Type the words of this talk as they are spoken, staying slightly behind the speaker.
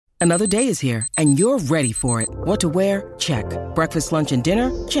Another day is here, and you're ready for it. What to wear? Check. Breakfast, lunch, and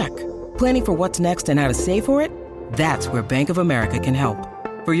dinner? Check. Planning for what's next and how to save for it? That's where Bank of America can help.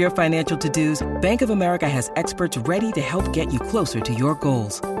 For your financial to-dos, Bank of America has experts ready to help get you closer to your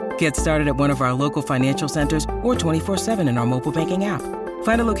goals. Get started at one of our local financial centers or 24/7 in our mobile banking app.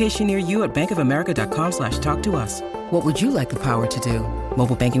 Find a location near you at bankofamerica.com/talktous. What would you like the power to do?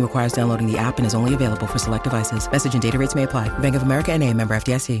 Mobile banking requires downloading the app and is only available for select devices. Message and data rates may apply. Bank of America N.A., member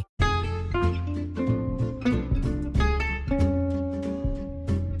FDIC.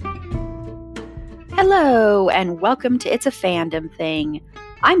 Hello, and welcome to It's a Fandom Thing.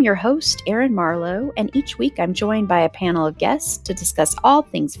 I'm your host, Erin Marlowe, and each week I'm joined by a panel of guests to discuss all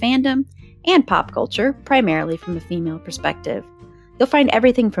things fandom and pop culture, primarily from a female perspective. You'll find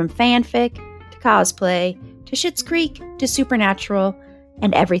everything from fanfic to cosplay to Schitt's Creek to Supernatural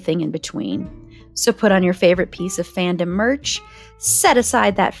and everything in between. So put on your favorite piece of fandom merch, set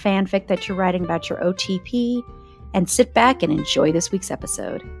aside that fanfic that you're writing about your OTP, and sit back and enjoy this week's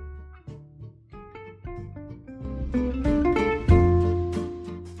episode.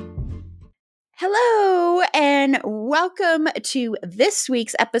 Hello, and welcome to this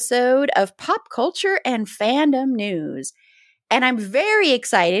week's episode of Pop Culture and Fandom News. And I'm very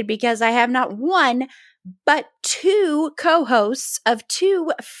excited because I have not one, but two co-hosts of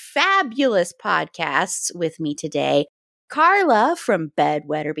two fabulous podcasts with me today. Carla from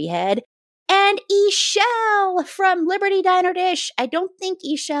Bedwetter Behead and Ishelle from Liberty Diner Dish. I don't think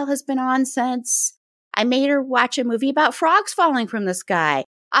Ishelle has been on since I made her watch a movie about frogs falling from the sky,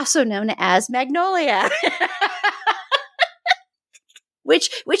 also known as Magnolia, which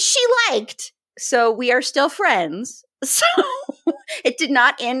she liked. So we are still friends. So it did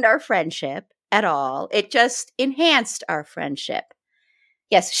not end our friendship at all. It just enhanced our friendship.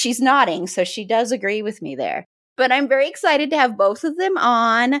 Yes, she's nodding, so she does agree with me there. But I'm very excited to have both of them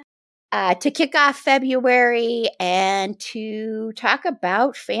on to kick off February and to talk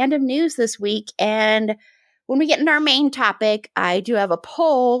about fandom news this week. And when we get into our main topic, I do have a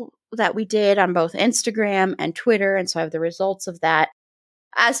poll that we did on both Instagram and Twitter, and so I have the results of that.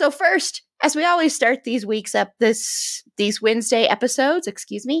 So first, as we always start these weeks up, these Wednesday episodes,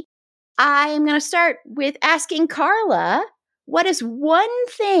 I'm going to start with asking Carla, what is one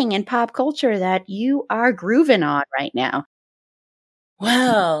thing in pop culture that you are grooving on right now?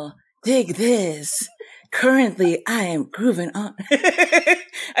 Well, dig this. Currently, I am grooving on. I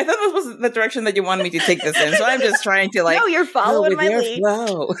thought this was the direction that you wanted me to take this in, so I'm just trying to No, you're following my lead.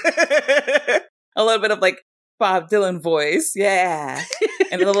 Flow. A little bit of Bob Dylan voice, yeah,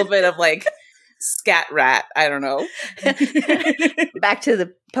 and a little bit of scat rat. I don't know. Back to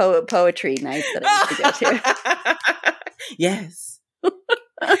the poetry night that I used to go to. Yes.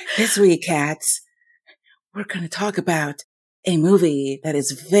 This week, cats, we're going to talk about a movie that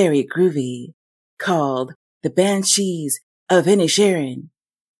is very groovy, called The Banshees of Inisherin.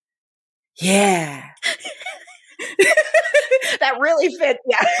 Yeah. That really fits,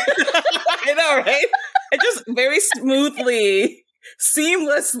 yeah. I know, right? It just very smoothly,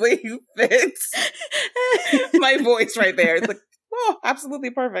 seamlessly fits my voice right there. It's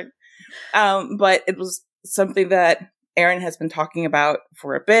absolutely perfect. But it was something that Erin has been talking about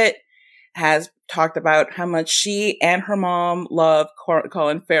for a bit, has talked about how much she and her mom love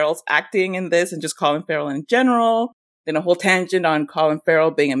Colin Farrell's acting in this and just Colin Farrell in general. Then a whole tangent on Colin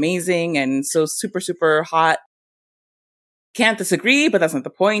Farrell being amazing and so super, super hot. Can't disagree, but that's not the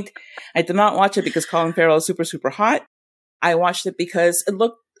point. I did not watch it because Colin Farrell is super, super hot. I watched it because it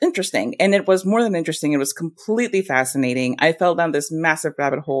looked interesting, and it was more than interesting. It was completely fascinating. I fell down this massive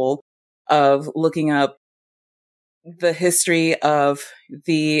rabbit hole of looking up the history of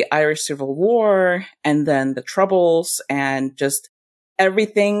the Irish Civil War and then the Troubles and just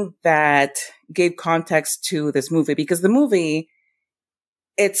everything that gave context to this movie, because the movie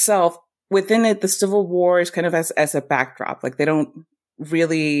itself, within it, the Civil War is kind of as a backdrop.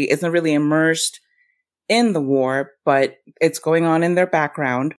 It's not really immersed in the war, but it's going on in their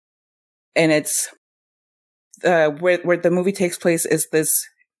background. And it's, where the movie takes place is this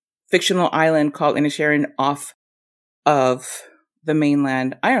fictional island called Inisherin off of the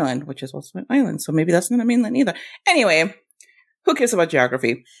mainland Ireland, which is also an island. So maybe that's not a mainland either. Anyway, who cares about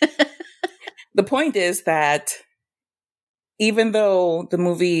geography? The point is that even though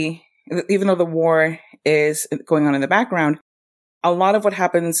the war is going on in the background, a lot of what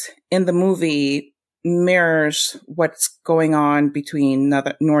happens in the movie mirrors what's going on between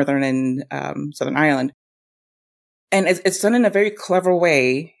Northern and Southern Ireland. And it's done in a very clever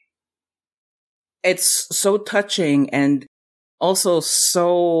way. It's so touching and also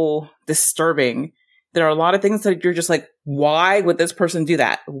so disturbing. There are a lot of things that you're just like, why would this person do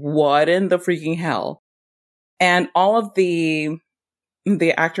that? What in the freaking hell? And all of the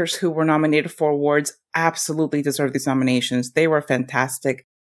actors who were nominated for awards absolutely deserve these nominations. They were fantastic.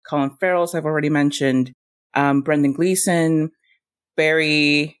 Colin Farrell, as I've already mentioned, Brendan Gleeson,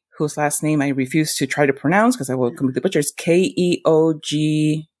 Barry, whose last name I refuse to try to pronounce because I will completely butcher, is Keogh.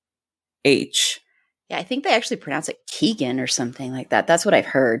 Yeah, I think they actually pronounce it Keegan or something like that. That's what I've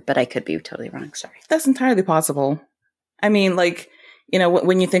heard, but I could be totally wrong. Sorry. That's entirely possible. I mean, like, you know,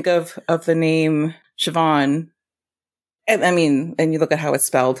 when you think of the name Siobhan, I mean, and you look at how it's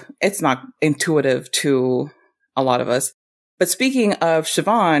spelled, it's not intuitive to a lot of us. But speaking of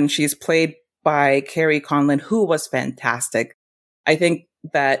Siobhan, she's played by Carrie Conlon, who was fantastic. I think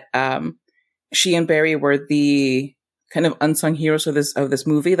that she and Barry were the kind of unsung heroes of this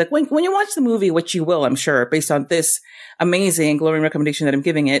movie. Like when you watch the movie, which you will, I'm sure, based on this amazing glowing recommendation that I'm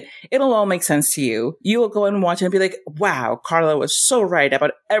giving it, it'll all make sense to you. You will go and watch it and be like, wow, Carla was so right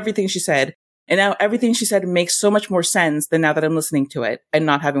about everything she said. And now everything she said makes so much more sense than now that I'm listening to it and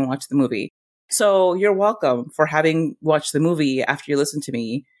not having watched the movie. So you're welcome for having watched the movie after you listen to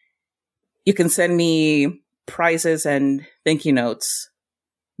me. You can send me prizes and thank you notes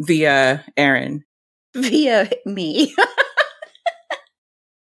via Aaron. Via me.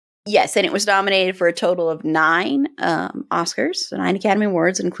 Yes, and it was nominated for a total of 9 Oscars, 9 Academy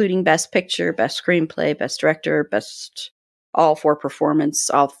Awards, including Best Picture, Best Screenplay, Best Director, Best all 4 performance,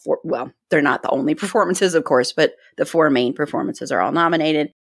 all 4, well, they're not the only performances, of course, but the 4 main performances are all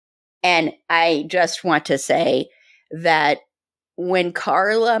nominated. And I just want to say that when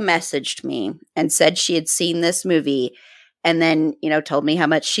Carla messaged me and said she had seen this movie and then, you know, told me how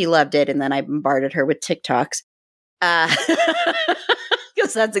much she loved it, and then I bombarded her with TikToks,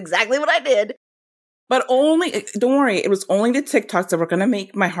 because that's exactly what I did. But only, don't worry, it was only the TikToks that were going to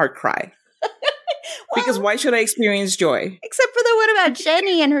make my heart cry. Well, because why should I experience joy? Except for the one about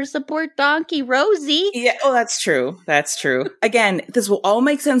Jenny and her support donkey, Rosie. Yeah, oh, that's true. That's true. Again, this will all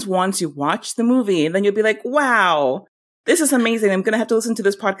make sense once you watch the movie, and then you'll be like, wow, this is amazing. I'm going to have to listen to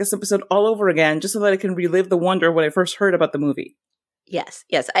this podcast episode all over again just so that I can relive the wonder of when I first heard about the movie. Yes.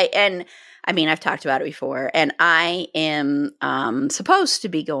 I mean, I've talked about it before, and I am supposed to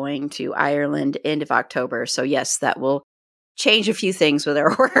be going to Ireland end of October. So yes, that will change a few things with our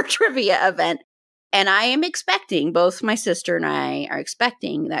horror trivia event. And I am expecting, both my sister and I are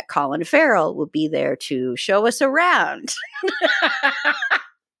expecting that Colin Farrell will be there to show us around.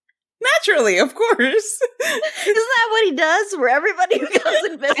 Naturally, of course. Isn't that what he does for everybody who goes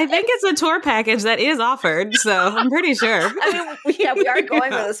and visits? I think it's a tour package that is offered, so I'm pretty sure. I mean, yeah, we are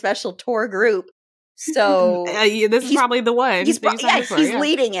going with a special tour group. So this is probably the one. He's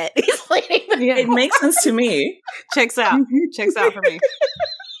leading it. He's leading it. Yeah. It makes sense to me. Checks out. Checks out for me.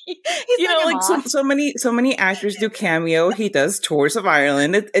 You know, like so many actors do cameo. He does tours of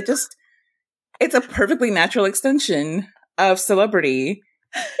Ireland. It's a perfectly natural extension of celebrity.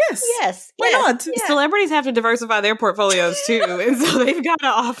 Yes. Why not? Yeah. Celebrities have to diversify their portfolios too, and so they've got to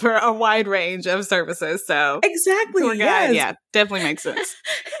offer a wide range of services. So exactly, yes. Yeah, definitely makes sense.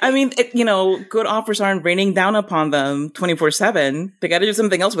 I mean, good offers aren't raining down upon them 24/7. They got to do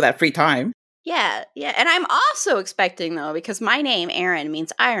something else with that free time. Yeah. And I'm also expecting, though, because my name, Aaron,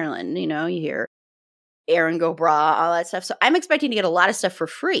 means Ireland. You know, you hear Aaron go bragh, all that stuff. So I'm expecting to get a lot of stuff for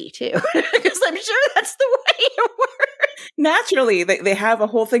free, too, because I'm sure that's the way it works. Naturally, they have a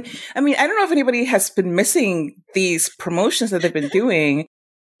whole thing. I mean, I don't know if anybody has been missing these promotions that they've been doing,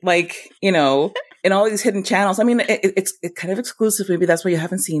 like, you know, in all these hidden channels. I mean, it's kind of exclusive. Maybe that's why you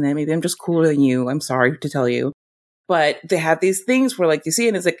haven't seen it. Maybe I'm just cooler than you. I'm sorry to tell you. But they have these things where, like, you see it,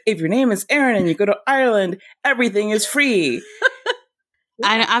 and it's like, if your name is Aaron and you go to Ireland, everything is free.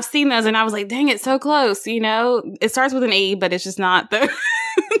 I've seen those, and I was like, dang, it's so close. You know, it starts with an E, but it's just not the...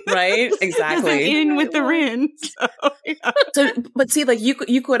 Right? Exactly. In with the Rin. So, but see, like,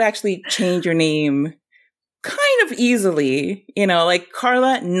 you could actually change your name kind of easily. You know, like,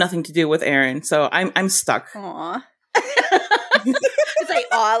 Carla, nothing to do with Aaron. So I'm stuck. Aw. It's like,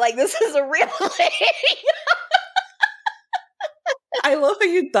 aw, like, this is a real thing. I love how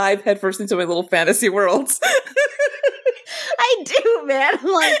you dive headfirst into my little fantasy worlds. I do, man. Like,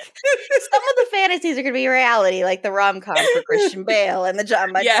 some of the fantasies are going to be reality, like the rom-com for Christian Bale and the John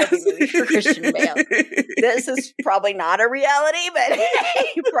Mulaney movie for Christian Bale. This is probably not a reality, but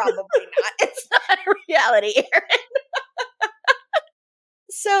hey, probably not. It's not a reality, Aaron.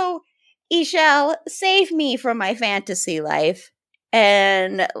 So, Ishelle, save me from my fantasy life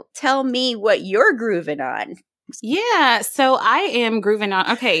and tell me what you're grooving on. Yeah, so I am grooving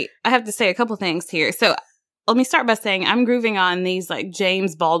on. Okay, I have to say a couple things here. So let me start by saying I'm grooving on these like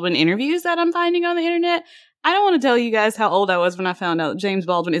James Baldwin interviews that I'm finding on the internet. I don't want to tell you guys how old I was when I found out James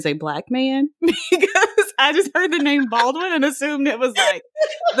Baldwin is a black man because I just heard the name Baldwin and assumed it was like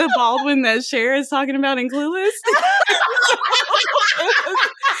the Baldwin that Cher is talking about in Clueless.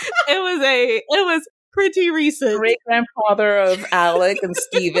 it was pretty recent. Great grandfather of Alec and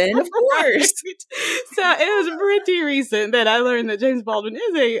Steven, of course. So it was pretty recent that I learned that James Baldwin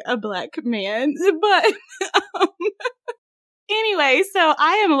is a black man. But anyway, so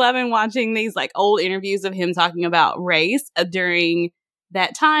I am loving watching these like old interviews of him talking about race during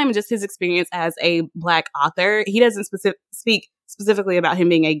that time, just his experience as a black author. He doesn't speak specifically about him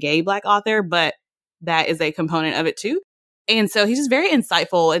being a gay black author, but that is a component of it too. And so he's just very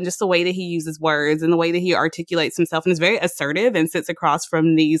insightful in just the way that he uses words and the way that he articulates himself, and is very assertive and sits across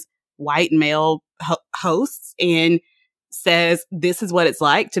from these white male hosts and says, this is what it's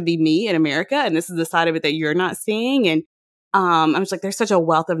like to be me in America. And this is the side of it that you're not seeing. And I'm just like, there's such a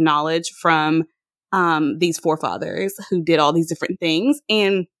wealth of knowledge from these forefathers who did all these different things.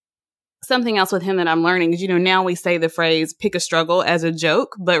 And something else with him that I'm learning is, now we say the phrase pick a struggle as a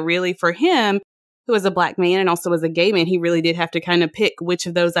joke, but really for him, who is a black man and also as a gay man, he really did have to kind of pick which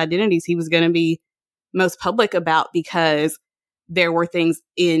of those identities he was going to be most public about, because there were things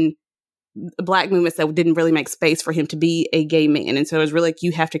in black movements that didn't really make space for him to be a gay man. And so it was really like,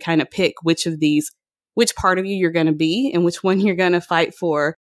 you have to kind of pick which part of you you're going to be and which one you're going to fight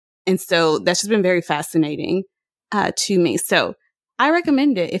for. And so that's just been very fascinating to me. So I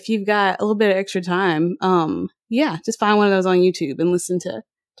recommend it if you've got a little bit of extra time. Just find one of those on YouTube and listen to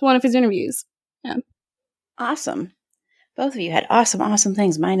one of his interviews. Yeah. Awesome. Both of you had awesome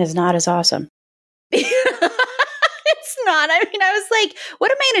things. Mine is not as awesome. It's not. I mean, I was like, what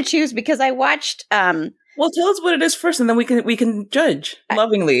am I going to choose? Because I watched... Well, tell us what it is first, and then we can judge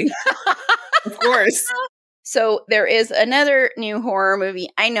lovingly. Of course. So there is another new horror movie.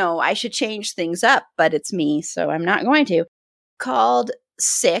 I know I should change things up, but it's me, so I'm not going to. Called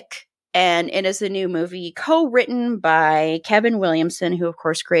Sick. And it is a new movie co-written by Kevin Williamson, who, of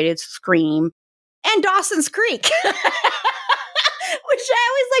course, created Scream and Dawson's Creek, which I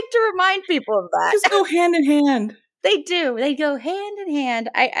always like to remind people of that. Just go hand in hand. They do. They go hand in hand.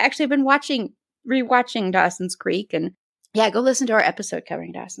 I actually have been rewatching Dawson's Creek. And yeah, go listen to our episode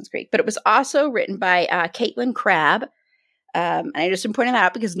covering Dawson's Creek. But it was also written by Caitlin Crabb. And I just am pointing that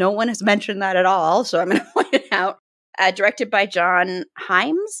out because no one has mentioned that at all. So I'm going to point it out. Directed by John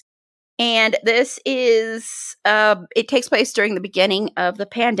Hyams. And this is, it takes place during the beginning of the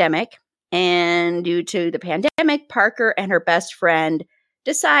pandemic. And due to the pandemic, Parker and her best friend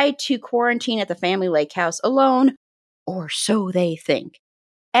decide to quarantine at the family lake house alone, or so they think.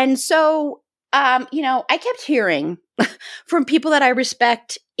 And so, I kept hearing from people that I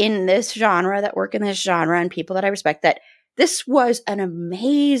respect in this genre, that work in this genre, and people that I respect, that this was an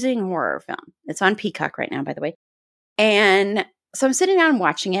amazing horror film. It's on Peacock right now, by the way. And so I'm sitting down and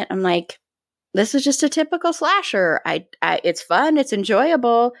watching it. I'm like, this is just a typical slasher. It's fun. It's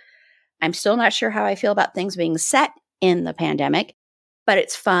enjoyable. I'm still not sure how I feel about things being set in the pandemic, but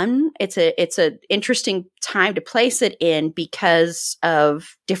it's fun. It's a interesting time to place it in because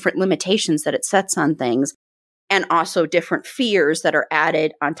of different limitations that it sets on things, and also different fears that are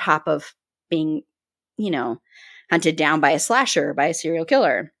added on top of being, hunted down by a slasher, by a serial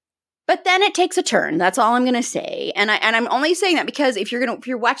killer. But then it takes a turn. That's all I'm going to say. And I'm only saying that because if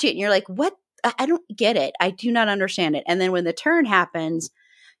you're watching it and you're like, what? I don't get it. I do not understand it. And then when the turn happens,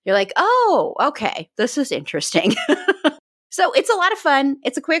 you're like, oh, okay, this is interesting. So it's a lot of fun.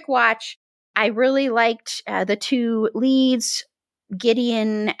 It's a quick watch. I really liked the two leads,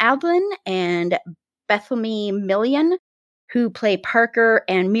 Gideon Aldlin and Bethany Million, who play Parker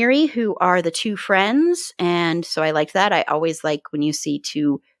and Miri, who are the two friends. And so I liked that. I always like when you see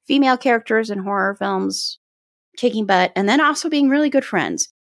two female characters in horror films kicking butt and then also being really good friends.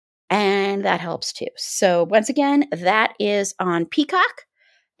 And that helps too. So once again, that is on Peacock.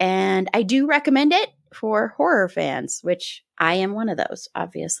 And I do recommend it for horror fans, which I am one of those,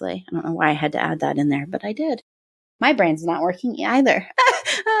 obviously. I don't know why I had to add that in there, but I did. My brain's not working either.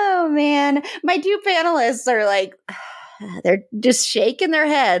 Oh, man. My two panelists are like, they're just shaking their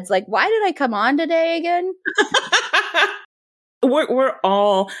heads. Like, why did I come on today again? We're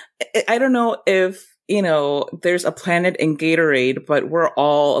all, I don't know if, there's a planet in Gatorade, but we're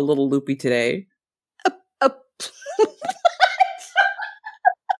all a little loopy today.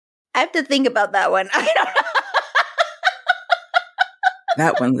 I have to think about that one. I don't know.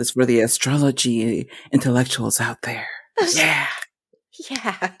 That one is for the astrology intellectuals out there. Yeah.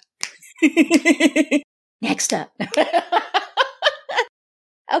 Yeah. Next up.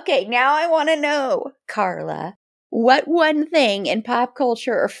 Okay, now I want to know, Carla, what one thing in pop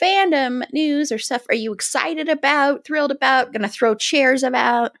culture or fandom news or stuff are you excited about, thrilled about, gonna throw chairs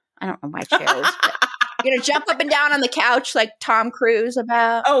about? I don't know why chairs, but you're gonna jump up and down on the couch like Tom Cruise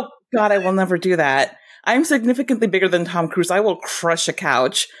about? Oh, God, I will never do that. I'm significantly bigger than Tom Cruise. I will crush a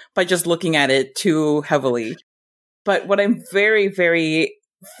couch by just looking at it too heavily. But what I'm very, very,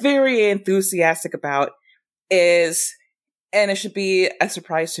 very enthusiastic about is, and it should be a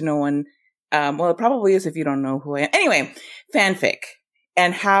surprise to no one, well, it probably is if you don't know who I am. Anyway, fanfic.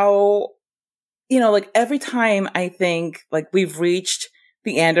 And how, like every time I think like we've reached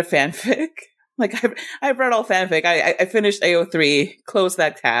the end of fanfic, like I've read all fanfic. I finished AO3, closed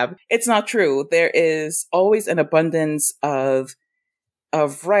that tab. It's not true. There is always an abundance of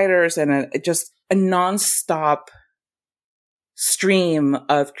writers and just a nonstop stream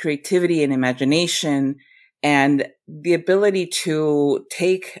of creativity and imagination and the ability to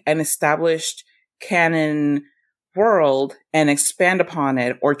take an established canon world and expand upon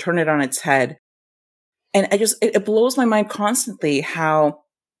it or turn it on its head. And it blows my mind constantly how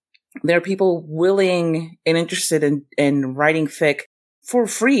there are people willing and interested in writing fic for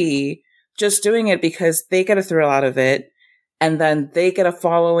free, just doing it because they get a thrill out of it. And then they get a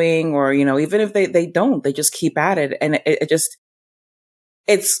following or, even if they don't, they just keep at it. And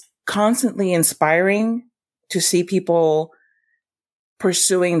it's constantly inspiring to see people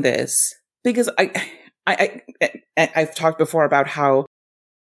pursuing this because I've talked before about how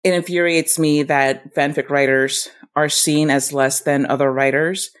it infuriates me that fanfic writers are seen as less than other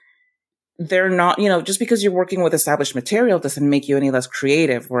writers. They're not, just because you're working with established material doesn't make you any less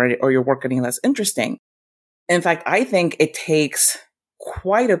creative or your work any less interesting. In fact, I think it takes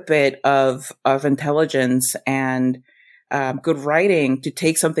quite a bit of intelligence and good writing to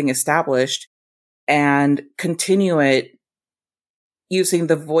take something established and continue it using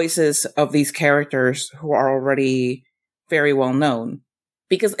the voices of these characters who are already very well known.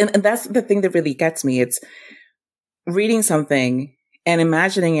 Because, and that's the thing that really gets me. It's reading something and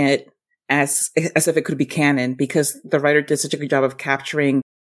imagining it as if it could be canon because the writer did such a good job of capturing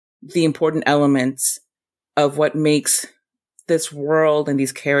the important elements of what makes this world and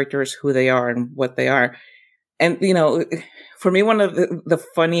these characters who they are and what they are. And, for me, one of the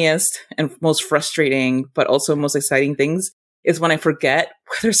funniest and most frustrating, but also most exciting things is when I forget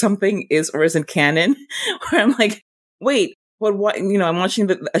whether something is or isn't canon, where I'm like, wait, what, I'm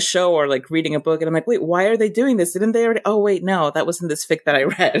watching a show or like reading a book and I'm like, wait, why are they doing this? Didn't they already? Oh, wait, no, that wasn't this fic that I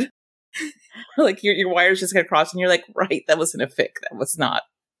read. Like your wires just get crossed and you're like, right, that wasn't a fic. That was not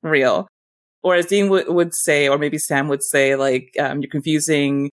real. Or as Dean would say, or maybe Sam would say, like, you're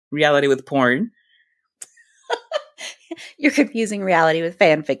confusing reality with porn. You're confusing reality with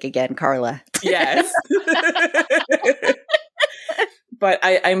fanfic again, Carla. Yes. But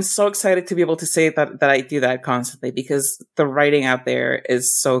I'm so excited to be able to say that I do that constantly because the writing out there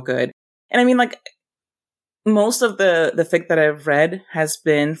is so good. And I mean, like, most of the fic that I've read has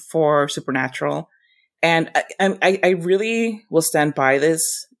been for Supernatural. And I really will stand by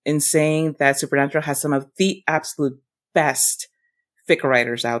this in saying that Supernatural has some of the absolute best fic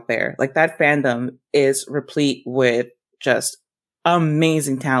writers out there. Like that fandom is replete with just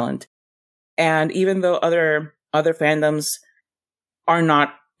amazing talent. And even though other fandoms are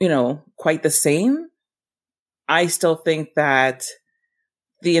not, quite the same, I still think that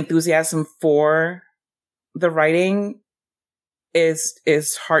the enthusiasm for the writing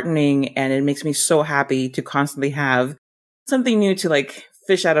is heartening, and it makes me so happy to constantly have something new to like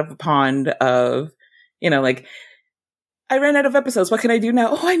fish out of a pond of, like, I ran out of episodes. What can I do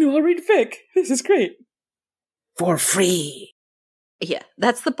now? Oh, I know, I'll read fic. This is great. For free. Yeah,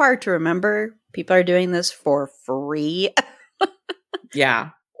 that's the part to remember. People are doing this for free. Yeah.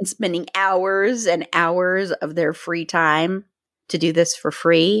 And spending hours and hours of their free time to do this for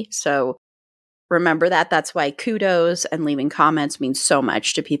free. So remember that. That's why kudos and leaving comments means so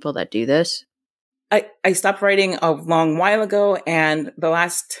much to people that do this. I stopped writing a long while ago, and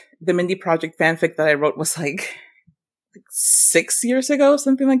the Mindy Project fanfic that I wrote was like 6 years ago,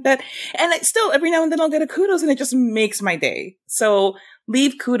 something like that. And still, every now and then I'll get a kudos, and it just makes my day. So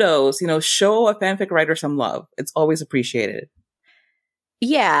leave kudos, show a fanfic writer some love. It's always appreciated.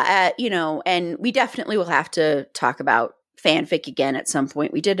 Yeah, and we definitely will have to talk about fanfic again at some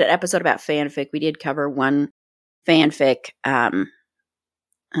point. We did an episode about fanfic. We did cover one fanfic.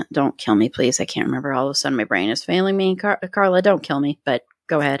 Don't kill me, please. I can't remember. All of a sudden, my brain is failing me. Carla, don't kill me, but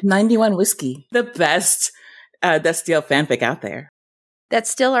go ahead. 91 Whiskey, the best Destiel fanfic out there. That's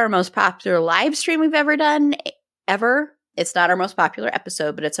still our most popular live stream we've ever done, ever. It's not our most popular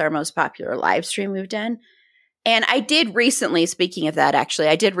episode, but it's our most popular live stream we've done. And I did recently, speaking of that, actually,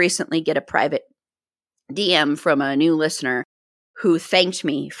 I did recently get a private DM from a new listener who thanked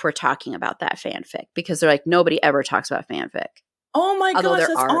me for talking about that fanfic because they're like, nobody ever talks about fanfic. Oh my Although gosh, there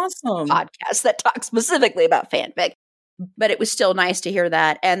that's are awesome. podcasts that talk specifically about fanfic. But it was still nice to hear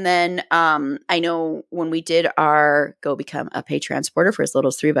that. And then I know when we did our go become a Patreon supporter for as little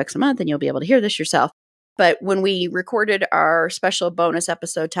as $3 a month, and you'll be able to hear this yourself. But when we recorded our special bonus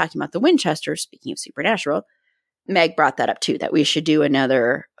episode talking about the Winchester, speaking of Supernatural, Meg brought that up too, that we should do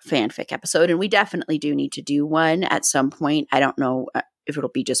another fanfic episode. And we definitely do need to do one at some point. I don't know if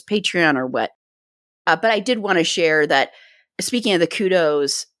it'll be just Patreon or what. But I did want to share that, speaking of the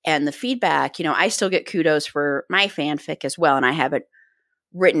kudos and the feedback, I still get kudos for my fanfic as well. And I haven't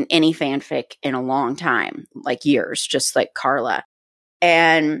written any fanfic in a long time, like years, just like Carla.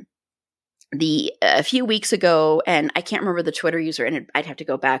 And a few weeks ago, and I can't remember the Twitter user, and I'd have to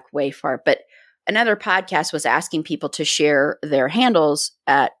go back way far, but another podcast was asking people to share their handles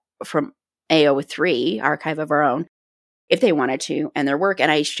from AO3, Archive of Our Own, if they wanted to, and their work. And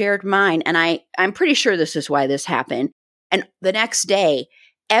I shared mine, and I'm pretty sure this is why this happened. And the next day,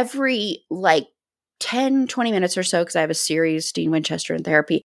 every 10, 20 minutes or so, because I have a series, Dean Winchester in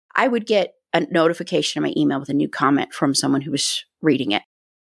Therapy, I would get a notification in my email with a new comment from someone who was reading it.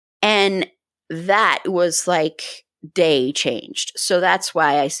 And that was day changed. So that's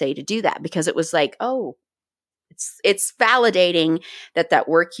why I say to do that, because it was it's validating that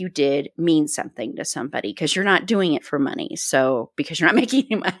work you did means something to somebody, because you're not doing it for money. So because you're not making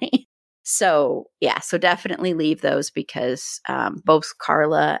any money. So yeah, so definitely leave those, because both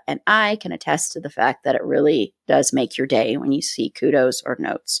Carla and I can attest to the fact that it really does make your day when you see kudos or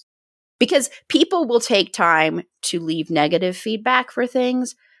notes, because people will take time to leave negative feedback for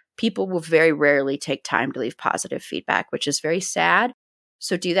things. People will very rarely take time to leave positive feedback, which is very sad.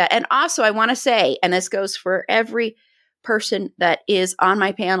 So do that. And also I want to say, and this goes for every person that is on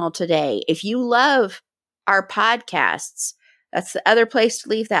my panel today, if you love our podcasts, that's the other place to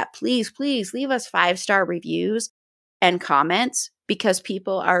leave that. Please, please leave us 5-star reviews and comments, because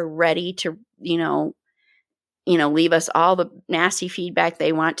people are ready to, leave us all the nasty feedback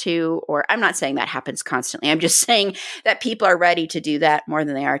they want to. Or I'm not saying that happens constantly. I'm just saying that people are ready to do that more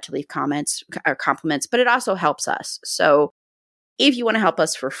than they are to leave comments or compliments, but it also helps us. So if you want to help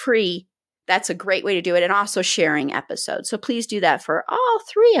us for free, that's a great way to do it. And also sharing episodes. So please do that for all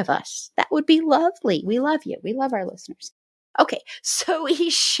 3 of us. That would be lovely. We love you. We love our listeners. Okay, so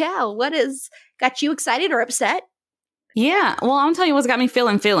Michelle, what has got you excited or upset? Yeah, well, I'll tell you what's got me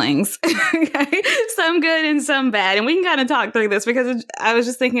feeling feelings. Okay? Some good and some bad. And we can kind of talk through this, because I was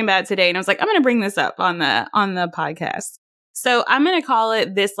just thinking about it today, and I was like, I'm going to bring this up on the podcast. So I'm going to call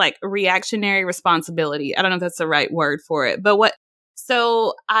it this reactionary responsibility. I don't know if that's the right word for it, but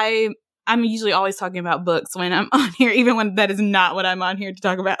I'm usually always talking about books when I'm on here, even when that is not what I'm on here to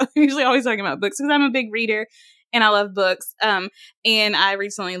talk about. I'm usually always talking about books because I'm a big reader. And I love books. And I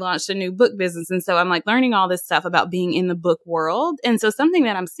recently launched a new book business. And so I'm learning all this stuff about being in the book world. And so something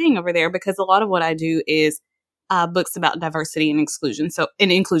that I'm seeing over there, because a lot of what I do is books about diversity and inclusion.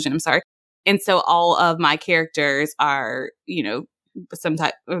 I'm sorry. And so all of my characters are, some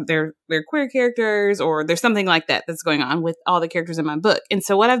type of they're queer characters, or there's something like that that's going on with all the characters in my book. And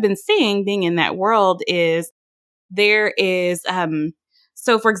so what I've been seeing being in that world is there is,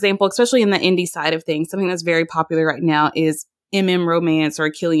 so, for example, especially in the indie side of things, something that's very popular right now is romance or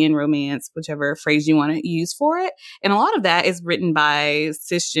Achillean romance, whichever phrase you want to use for it. And a lot of that is written by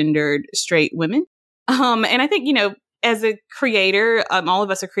cisgendered straight women. And I think, as a creator, all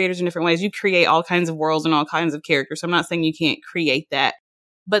of us are creators in different ways. You create all kinds of worlds and all kinds of characters. So I'm not saying you can't create that.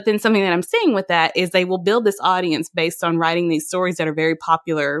 But then something that I'm seeing with that is they will build this audience based on writing these stories that are very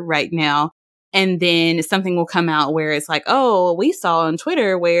popular right now. And then something will come out where it's oh, we saw on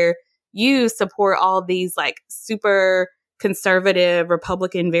Twitter where you support all these super conservative,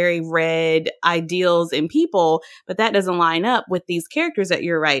 Republican, very red ideals in people, but that doesn't line up with these characters that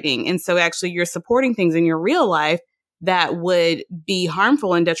you're writing. And so actually you're supporting things in your real life that would be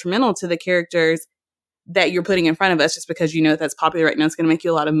harmful and detrimental to the characters that you're putting in front of us just because that's popular right now. It's going to make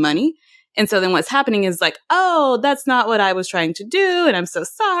you a lot of money. And so then what's happening is oh, that's not what I was trying to do. And I'm so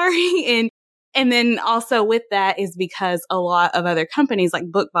sorry. And then also with that is because a lot of other companies,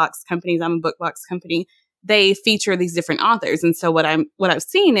 like book box companies, I'm a book box company, they feature these different authors. And so what I've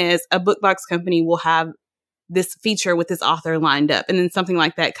seen is a book box company will have this feature with this author lined up. And then something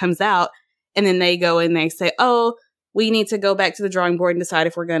like that comes out, and then they go and they say, oh, we need to go back to the drawing board and decide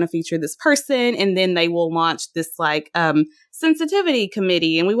if we're going to feature this person. And then they will launch this sensitivity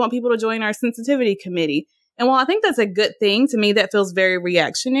committee, and we want people to join our sensitivity committee. And while I think that's a good thing, to me, that feels very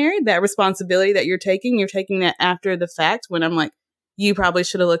reactionary, that responsibility that you're taking that after the fact, when I'm you probably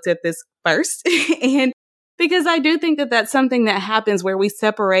should have looked at this first. And Because I do think that that's something that happens where we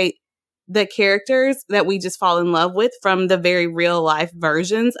separate the characters that we just fall in love with from the very real life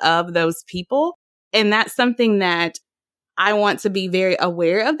versions of those people. And that's something that I want to be very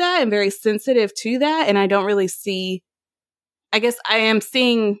aware of that and very sensitive to that. And I don't really see, I guess I am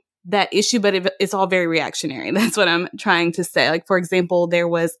seeing that issue, but it's all very reactionary. That's what I'm trying to say. Like, for example, there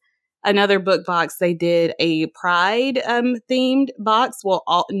was another book box. They did a Pride themed box. Well,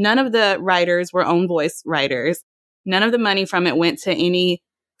 none of the writers were own voice writers. None of the money from it went to any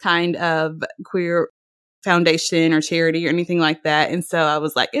kind of queer foundation or charity or anything like that. And so I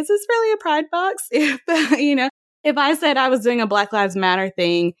was like, is this really a Pride box? If I said I was doing a Black Lives Matter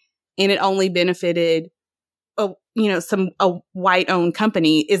thing and it only benefited a white owned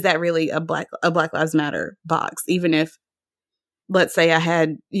company, is that really a Black Lives Matter box? Even if, let's say I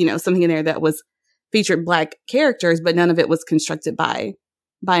had, something in there that was featured Black characters, but none of it was constructed by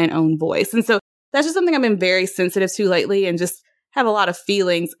an own voice. And so that's just something I've been very sensitive to lately, and just have a lot of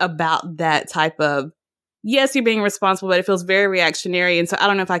feelings about that type of, yes, you're being responsible, but it feels very reactionary. And so I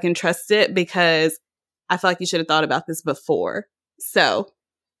don't know if I can trust it, because I feel like you should have thought about this before. So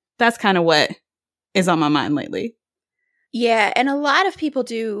that's kind of what is on my mind lately. Yeah, and a lot of people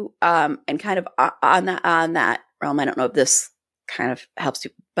do, and kind of on that realm, I don't know if this kind of helps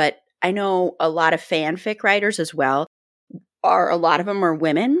you, but I know a lot of fanfic writers as well. A lot of them are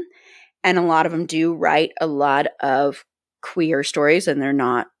women, and a lot of them do write a lot of queer stories, and they're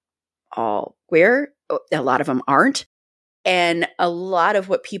not all queer. A lot of them aren't. And a lot of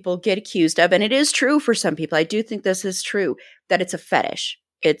what people get accused of, and it is true for some people, I do think this is true, that it's a fetish.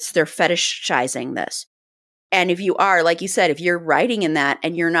 They're fetishizing this. And if you are, like you said, if you're writing in that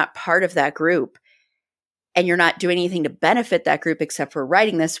and you're not part of that group, and you're not doing anything to benefit that group except for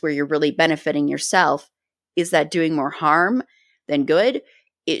writing this where you're really benefiting yourself, is that doing more harm than good?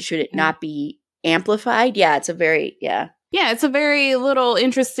 Should it not be amplified? Yeah, it's a very. Yeah, it's a very little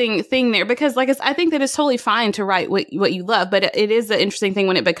interesting thing there, because I think that it's totally fine to write what you love, but it is an interesting thing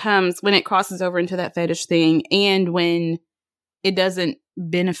when it crosses over into that fetish thing, and when it doesn't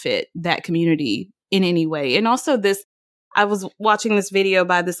benefit that community in any way. And also I was watching this video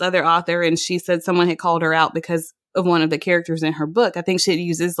by this other author, and she said someone had called her out because of one of the characters in her book. I think she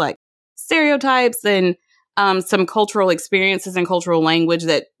uses like stereotypes and some cultural experiences and cultural language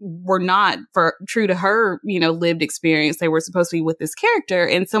that were not true to her, lived experience. They were supposed to be with this character,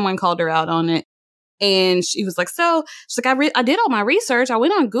 and someone called her out on it. And she was like, she's like, I did all my research. I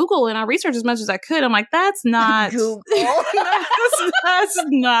went on Google and I researched as much as I could. I'm like, that's not Google. that's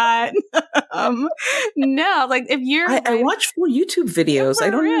not. No, like if you're, I watch 4 YouTube videos.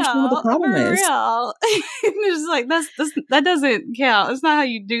 I don't understand what the problem is. Real. It's just like that doesn't count. It's not how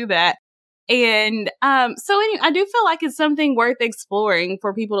you do that. And so anyway, I do feel like it's something worth exploring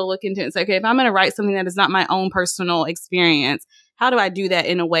for people to look into and say, okay, if I'm going to write something that is not my own personal experience, how do I do that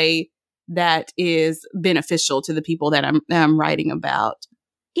in a way that is beneficial to the people that I'm writing about?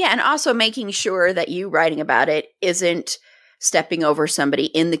 Yeah, and also making sure that you writing about it isn't stepping over somebody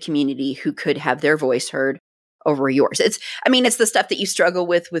in the community who could have their voice heard over yours. It's the stuff that you struggle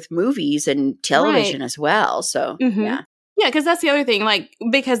with movies and television as well. So, yeah. Yeah, because that's the other thing,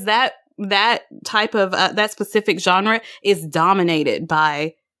 because that type of, that specific genre is dominated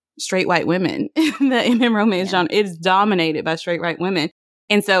by straight white women. The MM romance genre, it's dominated by straight white women.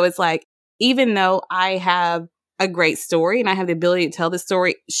 And so it's like, even though I have a great story and I have the ability to tell the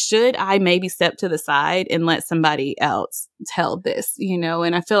story, should I maybe step to the side and let somebody else tell this,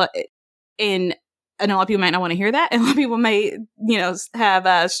 And I feel like, and I know a lot of people might not want to hear that, and a lot of people may,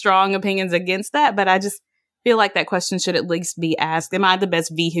 have strong opinions against that, but I just feel like that question should at least be asked. Am I the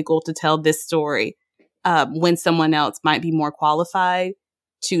best vehicle to tell this story when someone else might be more qualified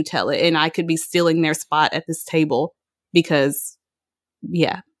to tell it? And I could be stealing their spot at this table because,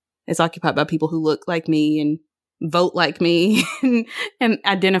 it's occupied by people who look like me and vote like me and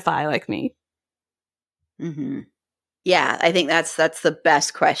identify like me. Mm-hmm. Yeah, I think that's the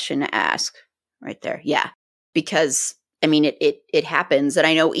best question to ask right there. Yeah, because it happens, and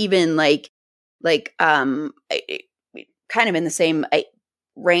I know even kind of in the same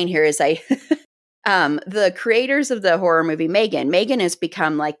reign here as the creators of the horror movie Megan has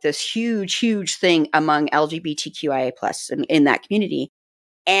become like this huge thing among LGBTQIA plus in that community.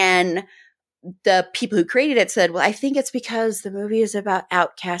 And the people who created it said, well, I think it's because the movie is about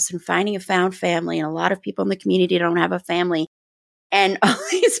outcasts and finding a found family. And a lot of people in the community don't have a family. And all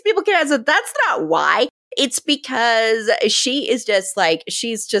these people came out and said, that's not why. It's because she's just like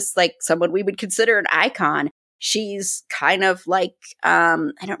someone we would consider an icon. She's kind of like,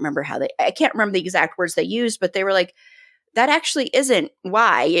 I can't remember the exact words they used, but they were like, that actually isn't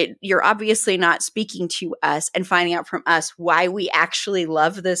why. You're obviously not speaking to us and finding out from us why we actually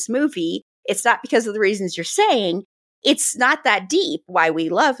love this movie. It's not because of the reasons you're saying. It's not that deep why we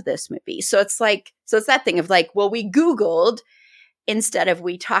love this movie. So it's that thing of like, well, we Googled instead of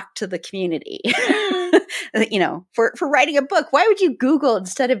we talked to the community. For writing a book, why would you Google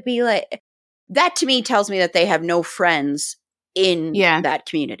instead of be like, that to me tells me that they have no friends in that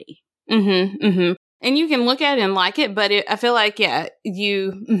community. Mm-hmm, mm-hmm. And you can look at it and like it, but I feel like, I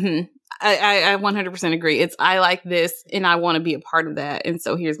 100% agree. I like this and I want to be a part of that. And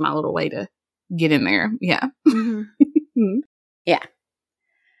so here's my little way to get in there. Yeah. Mm-hmm. Yeah.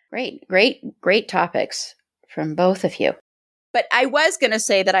 Great topics from both of you. But I was going to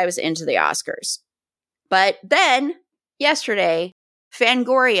say that I was into the Oscars. But then yesterday,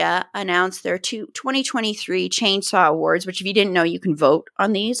 Fangoria announced their 2023 Chainsaw Awards, which if you didn't know, you can vote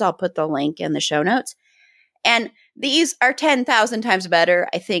on these. I'll put the link in the show notes. And these are 10,000 times better,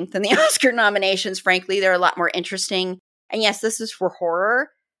 I think, than the Oscar nominations. Frankly, they're a lot more interesting. And yes, this is for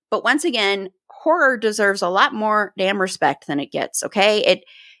horror. But once again, horror deserves a lot more damn respect than it gets, okay? It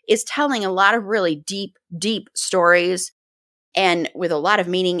is telling a lot of really deep, deep stories and with a lot of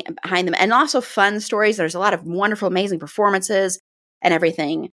meaning behind them. And also fun stories. There's a lot of wonderful, amazing performances and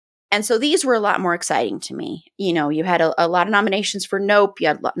everything. And so these were a lot more exciting to me. You had a lot of nominations for Nope. You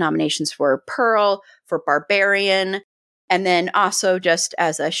had nominations for Pearl, for Barbarian. And then also just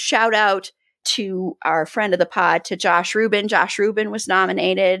as a shout out to our friend of the pod, to Josh Rubin. Josh Rubin was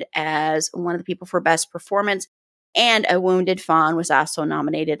nominated as one of the people for Best Performance. And A Wounded Fawn was also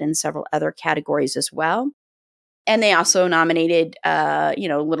nominated in several other categories as well. And they also nominated,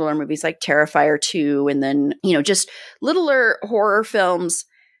 littler movies like Terrifier 2, and then, just littler horror films,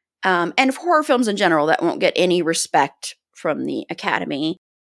 and horror films in general that won't get any respect from the Academy.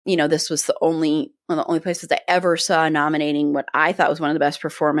 This was one of the only places I ever saw nominating what I thought was one of the best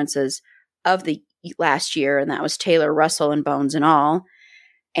performances of the last year, and that was Taylor Russell in Bones and All.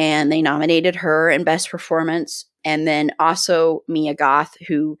 And they nominated her in Best Performance. And then also Mia Goth,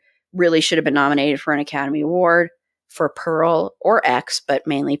 who really should have been nominated for an Academy Award for Pearl or X, but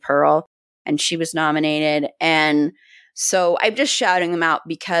mainly Pearl. And she was nominated. And so I'm just shouting them out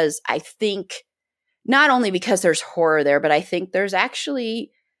because I think not only because there's horror there, but I think there's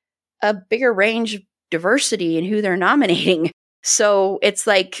actually a bigger range of diversity in who they're nominating. So it's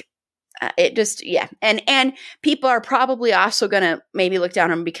like, And people are probably also going to maybe look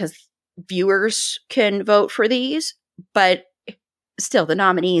down on them because viewers can vote for these, but still the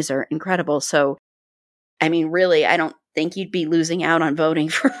nominees are incredible. So, I mean, really, I don't think you'd be losing out on voting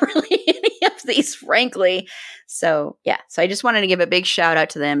for really any of these, frankly. So, so I just wanted to give a big shout out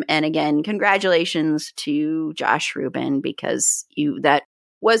to them. And again, congratulations to Josh Rubin, because that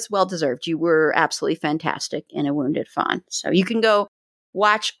was well deserved. You were absolutely fantastic in A Wounded Fawn. So you can go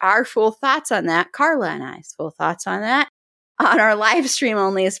watch our full thoughts on that, Carla and I's full thoughts on that, on our live stream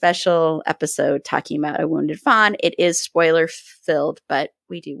only, a special episode talking about A Wounded Fawn. It is spoiler filled, but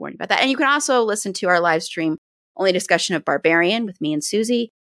we do warn you about that. And you can also listen to our live stream only discussion of Barbarian with me and Susie.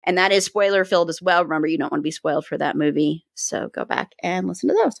 And that is spoiler filled as well. Remember, you don't want to be spoiled for that movie. So go back and listen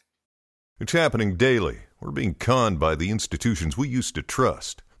to those. It's happening daily. We're being conned by the institutions we used to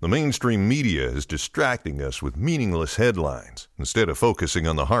trust. The mainstream media is distracting us with meaningless headlines instead of focusing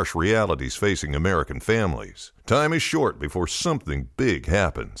on the harsh realities facing American families. Time is short before something big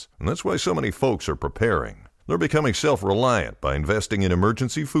happens, and that's why so many folks are preparing. They're becoming self-reliant by investing in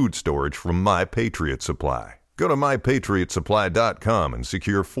emergency food storage from My Patriot Supply. Go to MyPatriotSupply.com and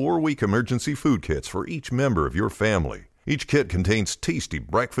secure 4-week emergency food kits for each member of your family. Each kit contains tasty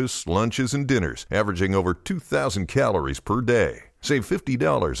breakfasts, lunches, and dinners, averaging over 2,000 calories per day. Save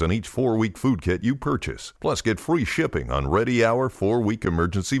 $50 on each 4-week food kit you purchase. Plus, get free shipping on Ready Hour 4-week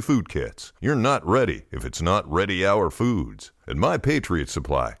emergency food kits. You're not ready if it's not Ready Hour foods. At My Patriot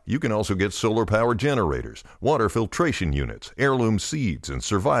Supply, you can also get solar power generators, water filtration units, heirloom seeds, and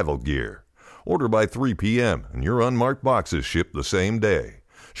survival gear. Order by 3 p.m. and your unmarked boxes ship the same day.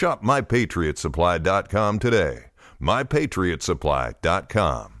 Shop MyPatriotSupply.com today.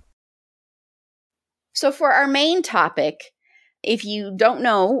 MyPatriotSupply.com. So for our main topic, if you don't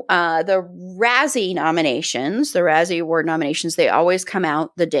know, the Razzie nominations, the Razzie Award nominations, they always come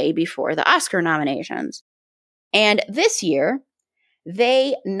out the day before the Oscar nominations. And this year,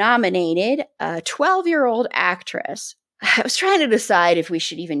 they nominated a 12-year-old actress. I was trying to decide if we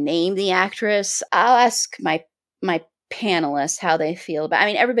should even name the actress. I'll ask my panelists how they feel. But I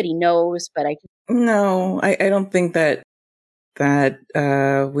mean, everybody knows, but No, I don't think that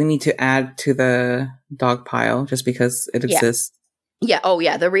we need to add to the dog pile just because it exists. Yeah. Oh,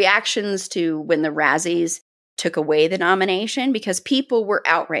 yeah. The reactions to when the Razzies took away the nomination because people were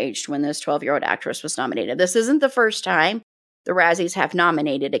outraged when this 12-year-old actress was nominated. This isn't the first time the Razzies have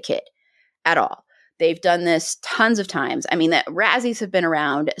nominated a kid at all. They've done this tons of times. I mean, the Razzies have been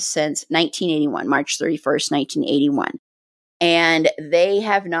around since 1981, March 31st, 1981. And they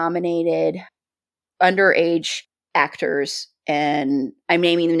have nominated underage actors, and I'm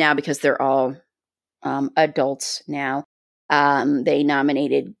naming them now because they're all adults now. They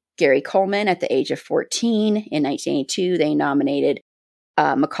nominated Gary Coleman at the age of 14 in 1982. They nominated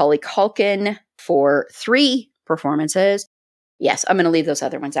Macaulay Culkin for 3 performances. Yes, I'm going to leave those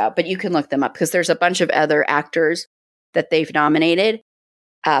other ones out, but you can look them up because there's a bunch of other actors that they've nominated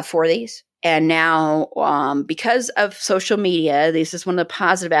for these. And now, because of social media, this is one of the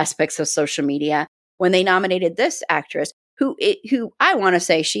positive aspects of social media. When they nominated this actress, who I want to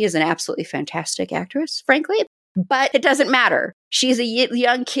say she is an absolutely fantastic actress, frankly, but it doesn't matter. She's a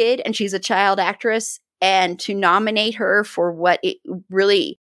young kid and she's a child actress, and to nominate her for what it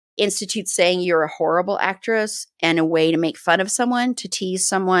really institutes saying you're a horrible actress and a way to make fun of someone, to tease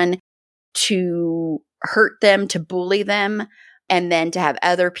someone, to hurt them, to bully them, and then to have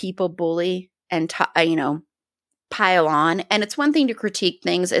other people bully and, pile on. And it's one thing to critique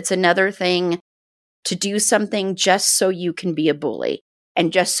things. It's another thing to do something just so you can be a bully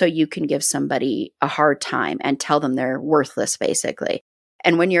and just so you can give somebody a hard time and tell them they're worthless, basically.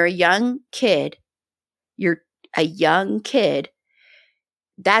 And when you're a young kid,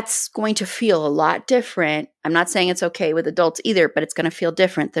 that's going to feel a lot different. I'm not saying it's okay with adults either, but it's going to feel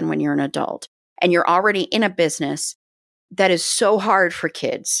different than when you're an adult. And you're already in a business that is so hard for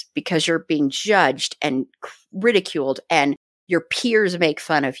kids because you're being judged and ridiculed and your peers make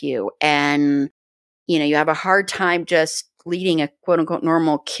fun of you. And, you have a hard time just leading a quote unquote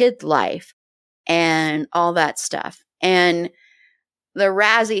normal kid life and all that stuff. And the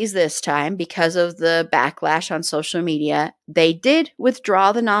Razzies this time, because of the backlash on social media, they did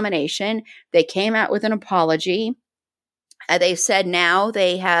withdraw the nomination. They came out with an apology. They said now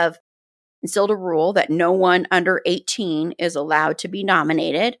they have instilled a rule that no one under 18 is allowed to be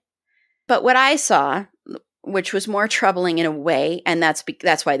nominated. But what I saw, which was more troubling in a way, and that's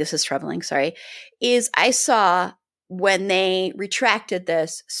why this is troubling, is I saw when they retracted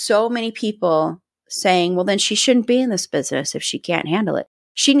this, so many people saying, well, then she shouldn't be in this business if she can't handle it.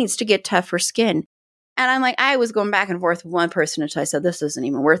 She needs to get tougher skin. And I'm like, I was going back and forth with one person until I said, this isn't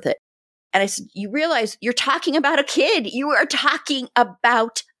even worth it. And I said, you realize you're talking about a kid. You are talking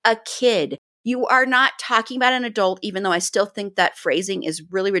about a kid. You are not talking about an adult, even though I still think that phrasing is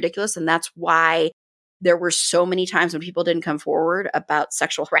really ridiculous. And that's why there were so many times when people didn't come forward about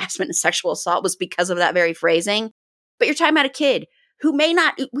sexual harassment and sexual assault was because of that very phrasing. But you're talking about a kid who may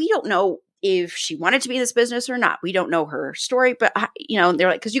not, we don't know if she wanted to be in this business or not. We don't know her story, but they're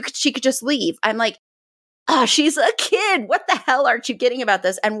like, because she could just leave. I'm like, she's a kid. What the hell aren't you getting about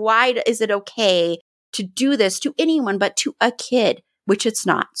this? And why is it okay to do this to anyone but to a kid? Which it's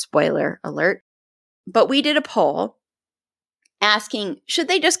not, spoiler alert. But we did a poll asking, should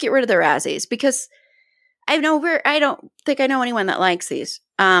they just get rid of the Razzies? Because I don't think I know anyone that likes these.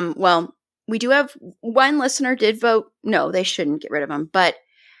 Well, we do have one listener did vote, no, they shouldn't get rid of them. But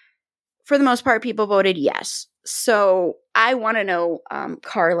for the most part, people voted yes. So I want to know,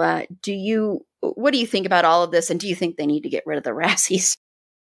 Carla, what do you think about all of this? And do you think they need to get rid of the Razzies?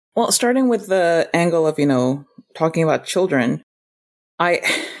 Well, starting with the angle of, talking about children, I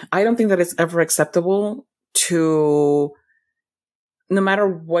don't think that it's ever acceptable to, no matter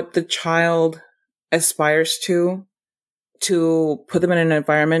what the child aspires to put them in an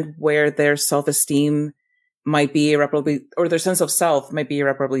environment where their self-esteem might be irreparably, or their sense of self might be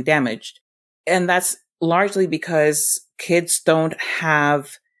irreparably damaged. And that's largely because kids don't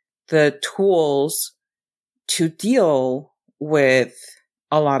have the tools to deal with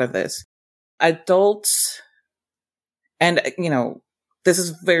a lot of this. Adults, and, this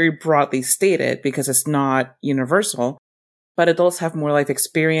is very broadly stated because it's not universal, but adults have more life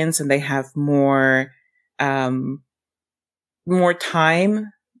experience and they have more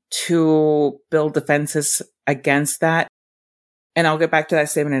time to build defenses against that. And I'll get back to that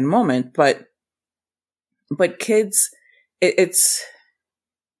statement in a moment, but kids, it's,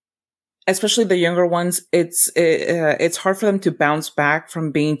 especially the younger ones, it's hard for them to bounce back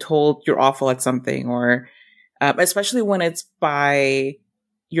from being told you're awful at something, or especially when it's by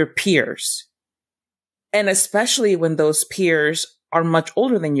your peers. And especially when those peers are much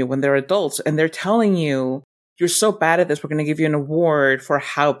older than you, when they're adults and they're telling you, you're so bad at this, we're going to give you an award for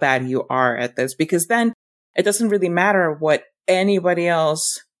how bad you are at this. Because then it doesn't really matter what anybody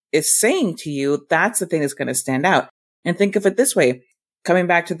else is saying to you. That's the thing that's going to stand out. And think of it this way. coming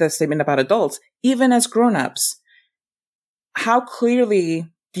back to the statement about adults, even as grown-ups, how clearly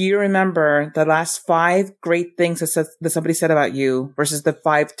do you remember the last 5 great things that somebody said about you versus the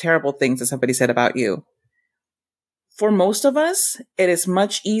 5 terrible things that somebody said about you? For most of us, it is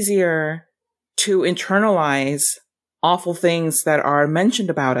much easier to internalize awful things that are mentioned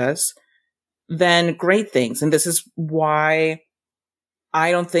about us than great things. And this is why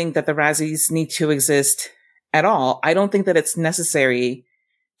I don't think that the Razzies need to exist at all. I don't think that it's necessary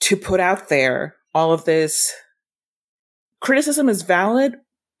to put out there all of this. Criticism is valid.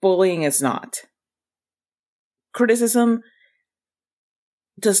 Bullying is not. Criticism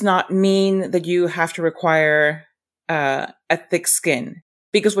does not mean that you have to require a thick skin.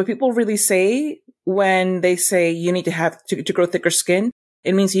 Because what people really say when they say you need to have to grow thicker skin,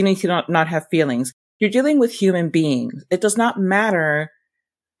 it means you need to not have feelings. You're dealing with human beings. It does not matter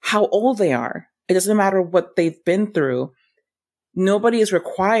how old they are. It doesn't matter what they've been through. Nobody is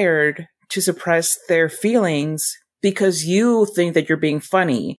required to suppress their feelings because you think that you're being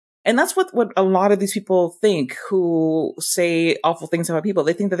funny. And that's what a lot of these people think who say awful things about people.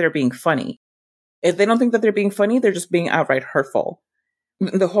 They think that they're being funny. If they don't think that they're being funny, they're just being outright hurtful.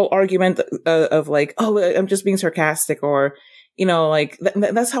 The whole argument of like, oh, I'm just being sarcastic, or, you know, like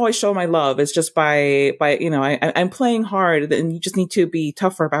that's how I show my love. It's just by, you know, I'm playing hard and you just need to be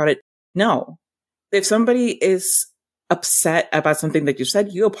tougher about it. No. If somebody is upset about something that you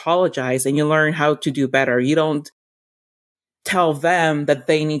said, you apologize and you learn how to do better. You don't tell them that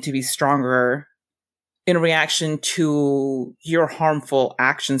they need to be stronger in reaction to your harmful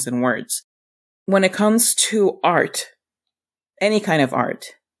actions and words. When it comes to art, any kind of art,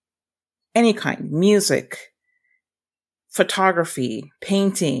 any kind, music, photography,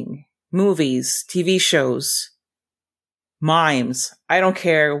 painting, movies, TV shows, mimes, I don't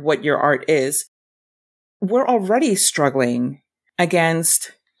care what your art is, we're already struggling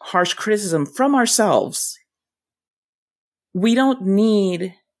against harsh criticism from ourselves. We don't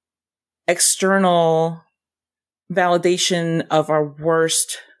need external validation of our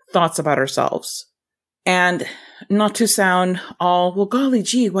worst thoughts about ourselves. And not to sound all, well, golly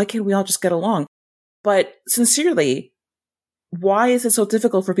gee, why can't we all just get along? But sincerely, why is it so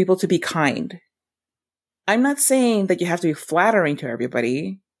difficult for people to be kind? I'm not saying that you have to be flattering to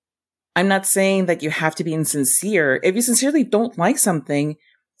everybody. I'm not saying that you have to be insincere. If you sincerely don't like something,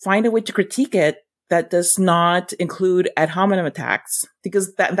 find a way to critique it that does not include ad hominem attacks,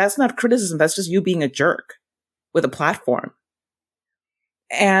 because that's not criticism. That's just you being a jerk with a platform.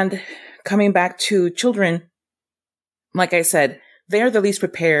 And coming back to children, like I said, they're the least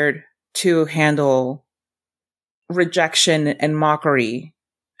prepared to handle rejection and mockery,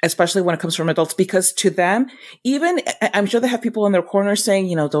 especially when it comes from adults, because to them, even, I'm sure they have people in their corner saying,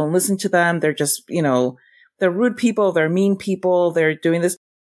 you know, don't listen to them. They're just, you know, they're rude people. They're mean people. They're doing this.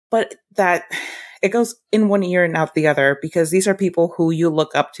 But that it goes in one ear and out the other, because these are people who you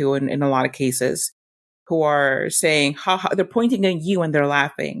look up to in a lot of cases, who are saying, ha ha, they're pointing at you and they're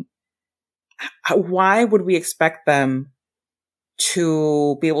laughing. Why would we expect them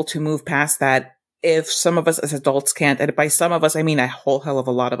to be able to move past that if some of us as adults can't? And by some of us, I mean a whole hell of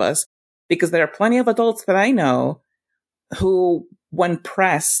a lot of us, because there are plenty of adults that I know who, when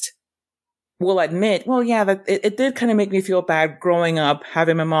pressed, will admit, well, yeah, that it did kind of make me feel bad growing up,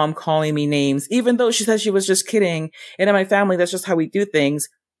 having my mom calling me names, even though she said she was just kidding. And in my family, that's just how we do things.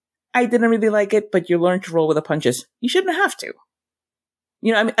 I didn't really like it, but you learn to roll with the punches. You shouldn't have to.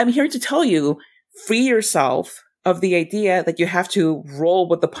 You know, I'm here to tell you, free yourself of the idea that you have to roll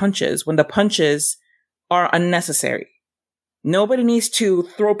with the punches when the punches are unnecessary. Nobody needs to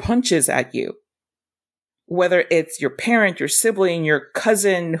throw punches at you. Whether it's your parent, your sibling, your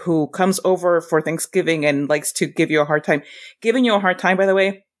cousin who comes over for Thanksgiving and likes to give you a hard time. Giving you a hard time, by the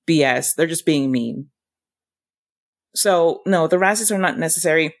way, BS. They're just being mean. So, no, the Razzies are not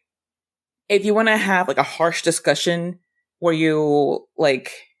necessary. If you want to have like a harsh discussion where you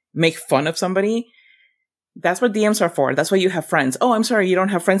like make fun of somebody, that's what DMs are for. That's why you have friends. Oh, I'm sorry, you don't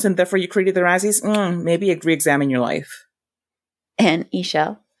have friends and therefore you created the Razzies? Maybe re-examine your life. And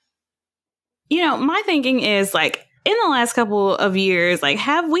Isha? You know, my thinking is like, in the last couple of years, like,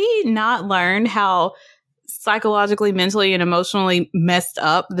 have we not learned how psychologically, mentally, and emotionally messed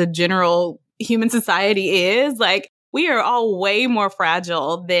up the general human society is? Like, we are all way more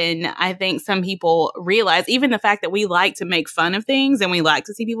fragile than I think some people realize. Even the fact that we like to make fun of things and we like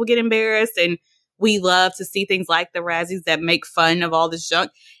to see people get embarrassed, and we love to see things like the Razzies that make fun of all this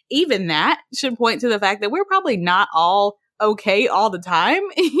junk. Even that should point to the fact that we're probably not all okay all the time,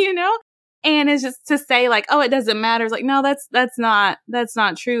 you know? And it's just to say like, oh, it doesn't matter. It's like, no, that's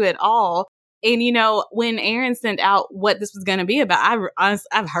not true at all. And, you know, when Aaron sent out what this was going to be about,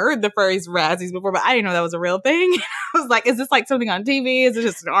 I've heard the phrase Razzies before, but I didn't know that was a real thing. I was like, is this like something on TV? Is it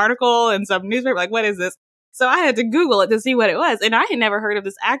just an article in some newspaper? Like, what is this? So I had to Google it to see what it was. And I had never heard of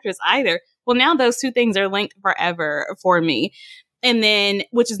this actress either. Well, now those two things are linked forever for me. And then,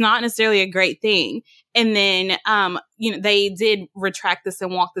 which is not necessarily a great thing. And then, you know, they did retract this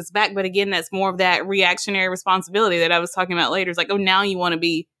and walk this back. But again, that's more of that reactionary responsibility that I was talking about later. It's like, oh, now you want to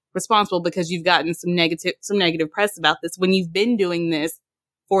be responsible because you've gotten some negative press about this when you've been doing this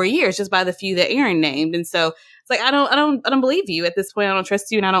for years, just by the few that Aaron named. And so it's like, I don't believe you at this point. I don't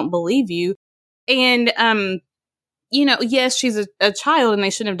trust you and I don't believe you. And, you know, yes, she's a child and they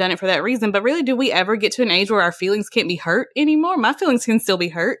shouldn't have done it for that reason. But really, do we ever get to an age where our feelings can't be hurt anymore? My feelings can still be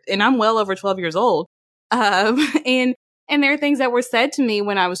hurt, and I'm well over 12 years old. And there are things that were said to me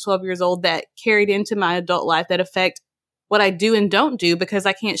when I was 12 years old that carried into my adult life that affect what I do and don't do, because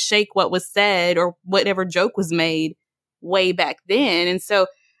I can't shake what was said or whatever joke was made way back then. And so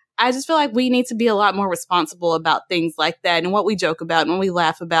I just feel like we need to be a lot more responsible about things like that and what we joke about and what we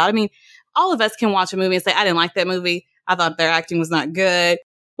laugh about. I mean, all of us can watch a movie and say, I didn't like that movie. I thought their acting was not good.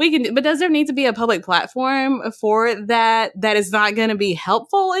 We can, but does there need to be a public platform for that is not going to be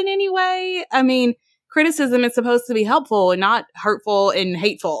helpful in any way? I mean, criticism is supposed to be helpful and not hurtful and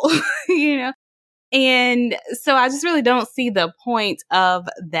hateful, you know? And so I just really don't see the point of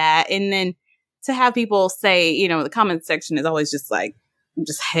that. And then to have people say, you know, the comment section is always just like,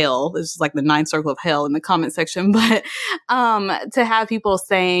 just hell. It's just like the ninth circle of hell in the comment section. But to have people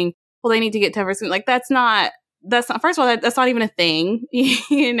saying, well, they need to get tougher skin, like that's not, first of all, that's not even a thing,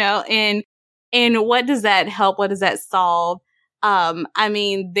 you know? And what does that help? What does that solve? I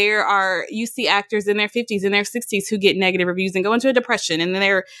mean, you see actors in their 50s and their 60s who get negative reviews and go into a depression, and then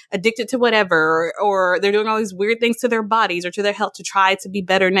they're addicted to whatever, or they're doing all these weird things to their bodies or to their health to try to be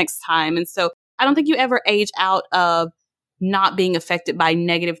better next time. And so I don't think you ever age out of not being affected by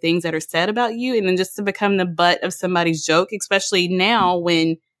negative things that are said about you. And then just to become the butt of somebody's joke, especially now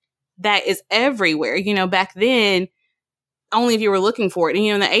when that is everywhere. You know, back then, only if you were looking for it. And,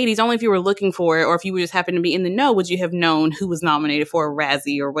 you know, in the 80s, only if you were looking for it, or if you just happened to be in the know, would you have known who was nominated for a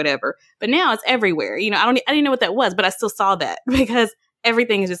Razzie or whatever. But now it's everywhere. You know, I didn't know what that was, but I still saw that because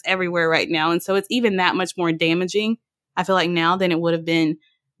everything is just everywhere right now. And so it's even that much more damaging, I feel like, now than it would have been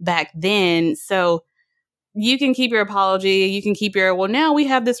back then. So you can keep your apology. You can keep your, well, now we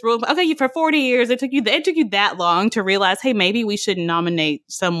have this rule. Okay, for 40 years, it took you that long to realize, hey, maybe we shouldn't nominate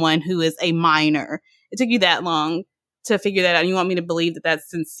someone who is a minor. It took you that long to figure that out. And you want me to believe that that's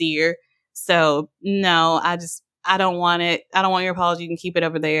sincere. So no, I don't want it. I don't want your apology. You can keep it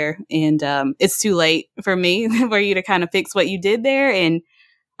over there. And it's too late for me for you to kind of fix what you did there. And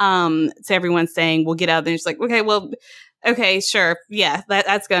to everyone saying, well, get out there. It's like, okay, sure. Yeah,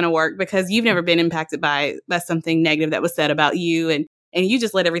 that's going to work because you've never been impacted by something negative that was said about you. And you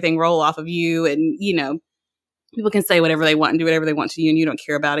just let everything roll off of you. And, you know, people can say whatever they want and do whatever they want to you and you don't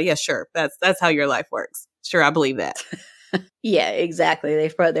care about it. Yeah, sure. That's how your life works. Sure, I believe that. Yeah, exactly.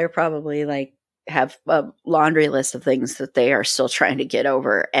 They're probably like have a laundry list of things that they are still trying to get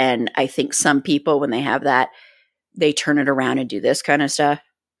over. And I think some people, when they have that, they turn it around and do this kind of stuff.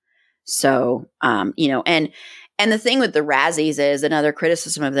 So, you know, and the thing with the Razzies is, another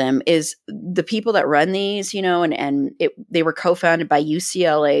criticism of them is the people that run these, you know, and they were co-founded by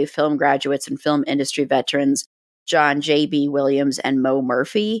UCLA film graduates and film industry veterans, John J.B. Williams and Mo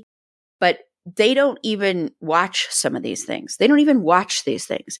Murphy. But they don't even watch some of these things. They don't even watch these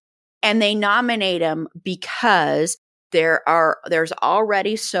things. And they nominate them because there's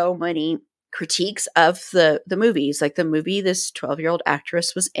already so many critiques of the movies. Like the movie this 12-year-old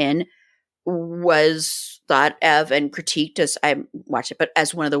actress was in was thought of and critiqued as, I watched it, but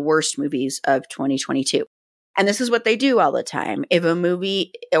as one of the worst movies of 2022. And this is what they do all the time. If a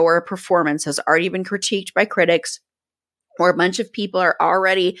movie or a performance has already been critiqued by critics, or a bunch of people are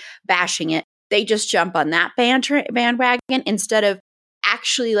already bashing it, they just jump on that bandwagon instead of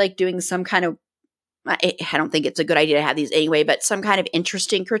actually like doing some kind of, I don't think it's a good idea to have these anyway, but some kind of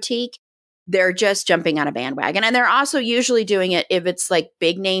interesting critique. They're just jumping on a bandwagon. And they're also usually doing it if it's like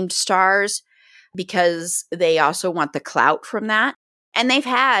big named stars, because they also want the clout from that. And they've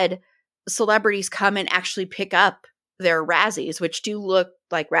had celebrities come and actually pick up their Razzies, which do look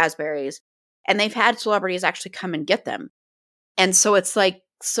like raspberries. And they've had celebrities actually come and get them. And so it's like,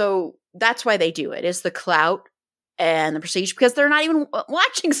 so that's why they do it, is the clout and the prestige, because they're not even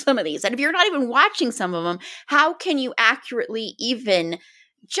watching some of these. And if you're not even watching some of them, how can you accurately even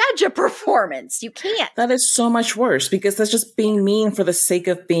judge a performance? You can't. That is so much worse, because that's just being mean for the sake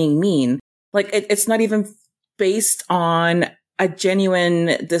of being mean. Like it's not even based on a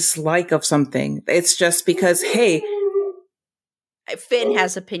genuine dislike of something. It's just because, hey, Finn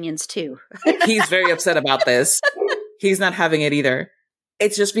has opinions too. he's very upset about this. He's not having it either.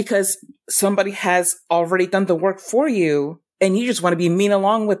 It's just because somebody has already done the work for you and you just want to be mean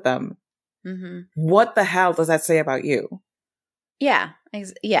along with them. Mm-hmm. What the hell does that say about you? Yeah,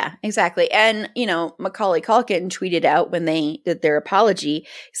 exactly. And, Macaulay Culkin tweeted out when they did their apology.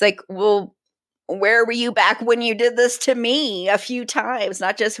 He's like, well, where were you back when you did this to me a few times?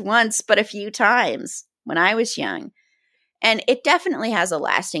 Not just once, but a few times when I was young. And it definitely has a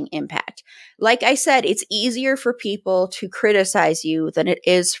lasting impact. Like I said, it's easier for people to criticize you than it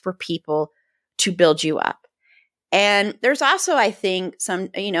is for people to build you up. And there's also, I think,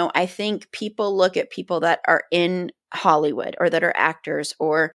 I think people look at people that are in Hollywood or that are actors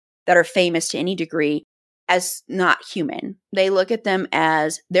or that are famous to any degree as not human. They look at them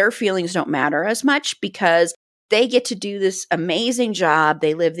as their feelings don't matter as much because they get to do this amazing job.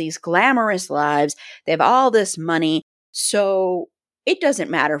 They live these glamorous lives. They have all this money. So it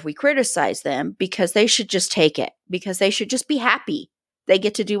doesn't matter if we criticize them because they should just take it, because they should just be happy. They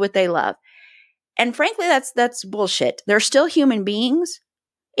get to do what they love. And frankly, that's bullshit. They're still human beings.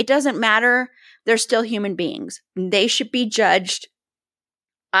 It doesn't matter. They're still human beings. They should be judged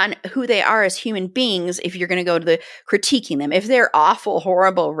on who they are as human beings if you're going to go to the critiquing them. If they're awful,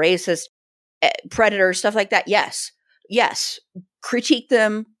 horrible, racist, predators, stuff like that, yes, critique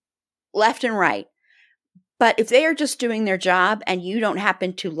them left and right. But if they are just doing their job and you don't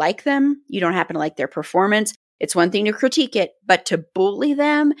happen to like them, you don't happen to like their performance, it's one thing to critique it, but to bully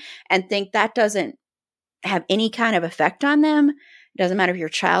them and think that doesn't have any kind of effect on them, it doesn't matter if you're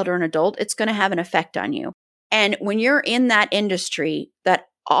a child or an adult, it's going to have an effect on you. And when you're in that industry that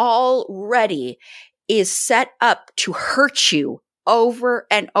already is set up to hurt you over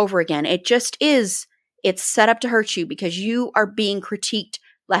and over again, it just is, it's set up to hurt you because you are being critiqued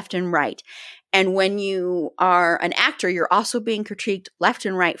left and right. And when you are an actor, you're also being critiqued left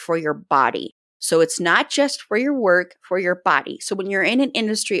and right for your body. So it's not just for your work, for your body. So when you're in an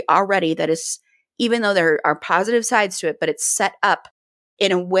industry already that is, even though there are positive sides to it, but it's set up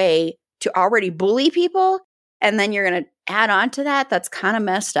in a way to already bully people, and then you're going to add on to that, that's kind of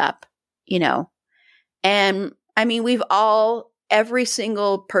messed up, And I mean, every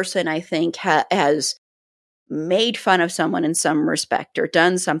single person I think has made fun of someone in some respect or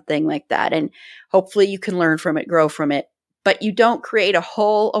done something like that. And hopefully you can learn from it, grow from it. But you don't create a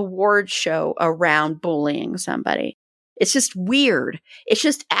whole award show around bullying somebody. It's just weird. It's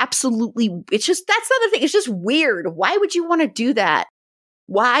just that's the other thing. It's just weird. Why would you want to do that?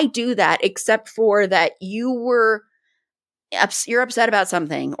 Why do that except for that you're upset about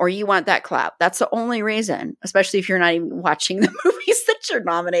something or you want that clout? That's the only reason, especially if you're not even watching the movies that you're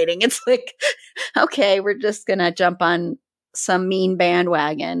nominating. It's like, okay, we're just going to jump on some mean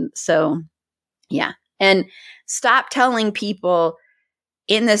bandwagon. So, yeah. And stop telling people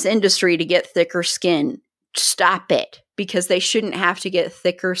in this industry to get thicker skin. Stop it, because they shouldn't have to get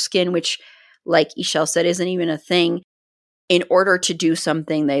thicker skin, which, like Ishel said, isn't even a thing, in order to do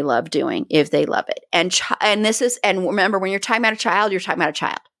something they love doing, if they love it. And remember, when you're talking about a child, you're talking about a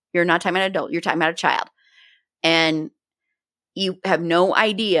child. You're not talking about an adult. You're talking about a child. And you have no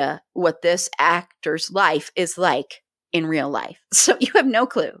idea what this actor's life is like in real life. So you have no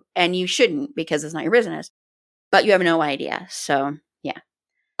clue, and you shouldn't, because it's not your business, but you have no idea. So yeah.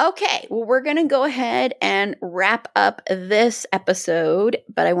 Okay, well, we're going to go ahead and wrap up this episode,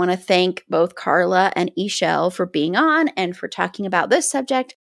 but I want to thank both Carla and Ishel for being on and for talking about this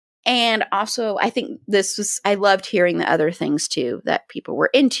subject. And also, I think I loved hearing the other things too that people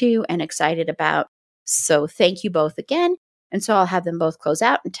were into and excited about. So thank you both again. And so I'll have them both close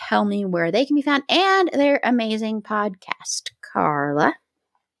out and tell me where they can be found and their amazing podcast. Carla?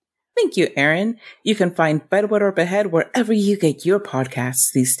 Thank you, Erin. You can find Bedwet or Behead wherever you get your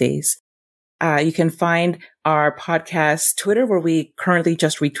podcasts these days. You can find our podcast Twitter, where we currently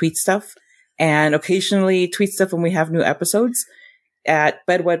just retweet stuff and occasionally tweet stuff when we have new episodes, at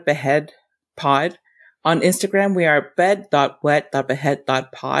Bedwet Behead Pod. On Instagram, we are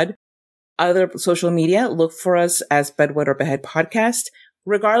bed.wet.behead.pod. Other social media, look for us as Bedwet or Behead Podcast.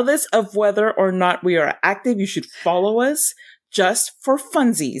 Regardless of whether or not we are active, you should follow us just for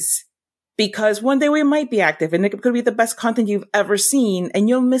funsies. Because one day we might be active and it could be the best content you've ever seen and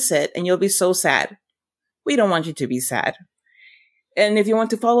you'll miss it and you'll be so sad. We don't want you to be sad. And if you want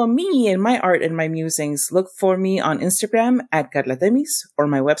to follow me and my art and my musings, look for me on Instagram at Carlatemis or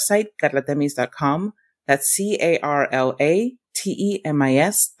my website, carlatemis.com. That's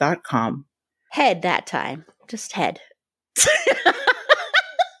CARLATEMIS.com. Head that time. Just head.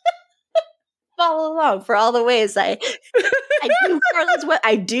 Follow along for all the ways I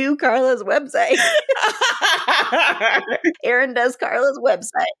I do Carla's website. Erin does Carla's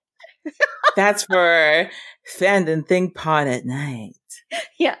website. That's for Fandom Think Pod at night.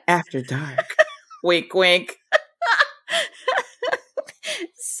 Yeah. After dark. Wink, wink.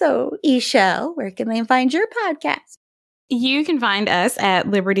 So, Ishel, where can they find your podcast? You can find us at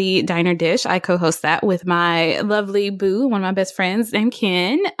Liberty Diner Dish. I co-host that with my lovely boo, one of my best friends named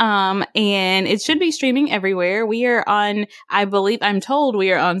Ken. And it should be streaming everywhere. We are on, I'm told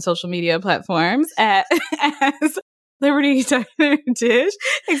we are on social media platforms as Liberty Diner Dish,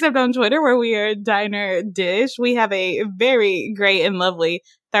 except on Twitter where we are Diner Dish. We have a very great and lovely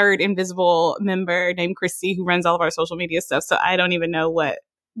third invisible member named Christy who runs all of our social media stuff. So I don't even know what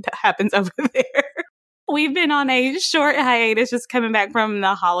happens over there. We've been on a short hiatus, just coming back from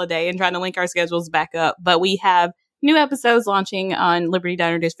the holiday and trying to link our schedules back up. But we have new episodes launching on Liberty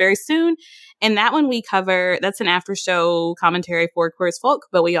Diner Dish very soon. And that one that's an after show commentary for Queer as Folk.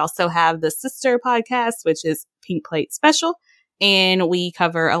 But we also have the sister podcast, which is Pink Plate Special. And we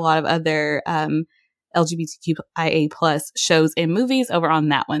cover a lot of other LGBTQIA plus shows and movies over on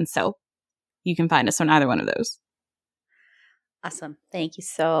that one. So you can find us on either one of those. Awesome. Thank you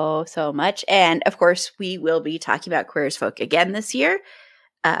so much. And of course, we will be talking about Queer as Folk again this year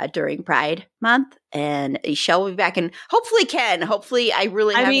during Pride Month. And Ishel will be back, and hopefully Ken. Hopefully,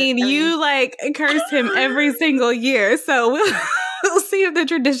 you like curse him every single year, so we'll see if the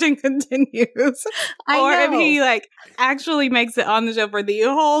tradition continues, or if he like actually makes it on the show for the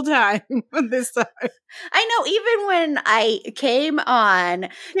whole time this time. I know. Even when I came on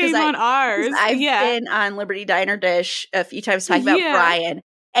ours, I've been on Liberty Diner Dish a few times talking about Brian,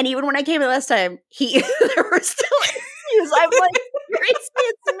 and even when I came in last time, there were still issues. I'm like, it's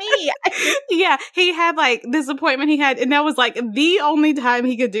me. Yeah, he had like this appointment he had, and that was like the only time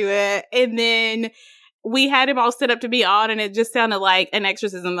he could do it. And then we had him all set up to be on, and it just sounded like an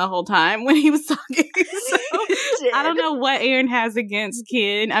exorcism the whole time when he was talking. So I don't know what Erin has against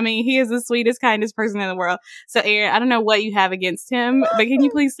Ken. I mean, he is the sweetest, kindest person in the world. So Erin, I don't know what you have against him, but can you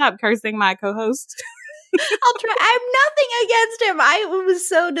please stop cursing my co-host? I'll try. I have nothing against him. I was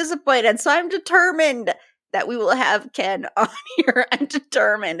so disappointed. So I'm determined that we will have Ken on here. I'm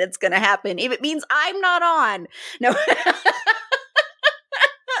determined it's going to happen. If it means I'm not on. No.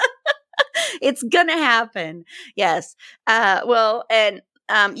 It's going to happen. Yes. This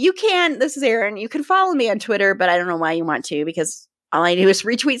is Erin. You can follow me on Twitter, but I don't know why you want to, because all I do is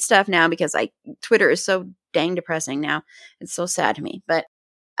retweet stuff now because Twitter is so dang depressing now. It's so sad to me. But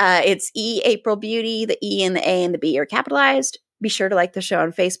it's April Beauty. The E and the A and the B are capitalized. Be sure to like the show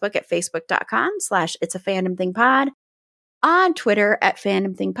on Facebook at facebook.com/itsafandom_thing_pod. On Twitter at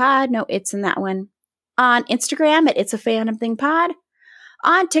fandomthingpod. No, it's in that one. On Instagram at itsafandom_thing_pod.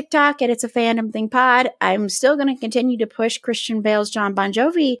 On TikTok at itsafandom_thing_pod. I'm still going to continue to push Christian Bale's John Bon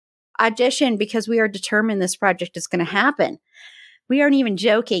Jovi audition because we are determined this project is going to happen. We aren't even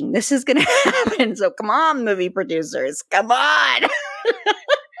joking. This is going to happen. So come on, movie producers. Come on.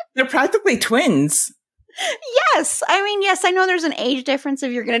 They're practically twins. Yes. I mean, yes, I know there's an age difference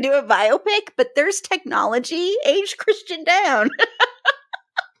if you're going to do a biopic, but there's technology. Age Christian down.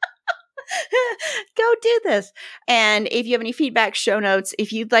 Go do this. And if you have any feedback, show notes,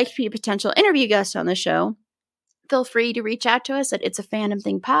 if you'd like to be a potential interview guest on the show, feel free to reach out to us at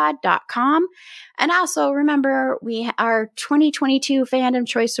itsafandomthingpod.com. And also remember, our 2022 Fandom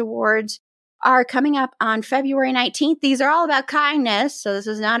Choice Awards are coming up on February 19th. These are all about kindness, so this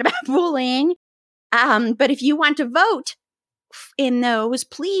is not about bullying. But if you want to vote in those,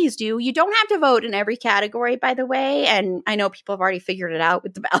 please do. You don't have to vote in every category, by the way. And I know people have already figured it out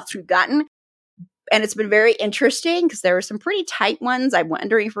with the ballots we've gotten. And it's been very interesting because there were some pretty tight ones. I'm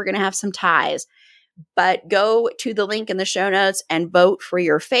wondering if we're going to have some ties. But go to the link in the show notes and vote for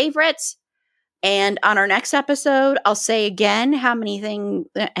your favorites. And on our next episode, I'll say again how many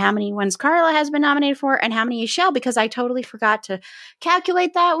ones Carla has been nominated for and how many Ishel, because I totally forgot to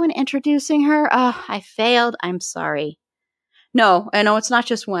calculate that when introducing her. Oh, I failed. I'm sorry. No, I know it's not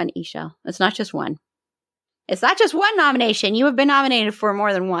just one, Ishel. It's not just one. It's not just one nomination. You have been nominated for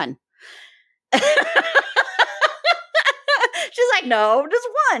more than one. She's like, no, just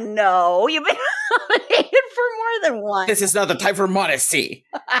one. No, you've been nominated for more than one. This is not the time for modesty.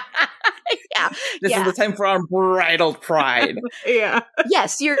 Yeah. This is the time for unbridled pride. Yeah.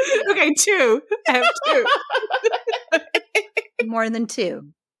 Yes, you're okay. Two. I have two. More than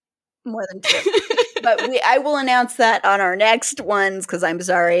two. But I will announce that on our next ones because I'm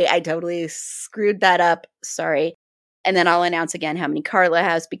sorry. I totally screwed that up. Sorry. And then I'll announce again how many Carla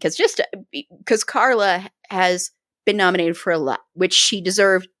has because Carla has been nominated for a lot, which she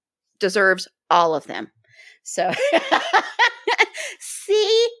deserves all of them. So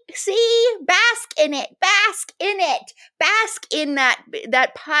See, bask in it, bask in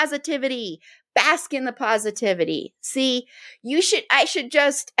that positivity, bask in the positivity. See, I should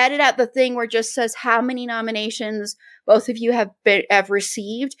just edit out the thing where it just says how many nominations both of you have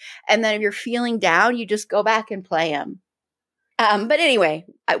received. And then if you're feeling down, you just go back and play them. But anyway,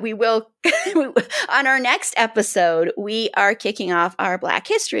 we will, on our next episode, we are kicking off our Black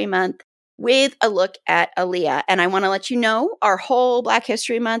History Month with a look at Aaliyah. And I want to let you know, our whole Black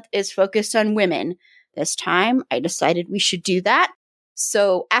History Month is focused on women. This time, I decided we should do that.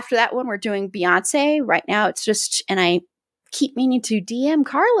 So after that one, we're doing Beyonce. Right now, it's just, and I keep meaning to DM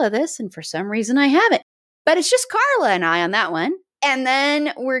Carla this, and for some reason I haven't. But it's just Carla and I on that one. And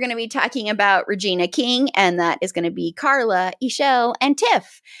then we're going to be talking about Regina King, and that is going to be Carla, Ishelle, and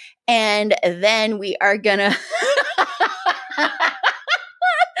Tiff. And then we are going to...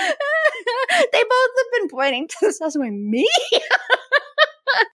 They both have been pointing to this as me.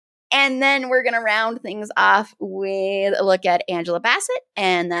 And then we're going to round things off with a look at Angela Bassett,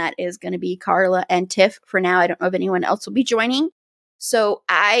 and that is going to be Carla and Tiff for now. I don't know if anyone else will be joining. So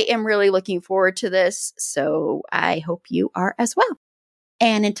I am really looking forward to this. So I hope you are as well.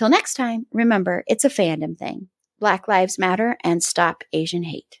 And until next time, remember, it's a fandom thing. Black Lives Matter and stop Asian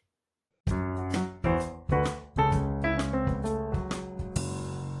hate.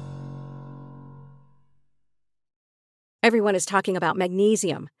 Everyone is talking about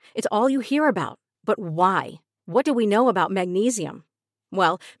magnesium. It's all you hear about. But why? What do we know about magnesium?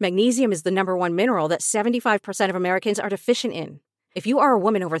 Well, magnesium is the number one mineral that 75% of Americans are deficient in. If you are a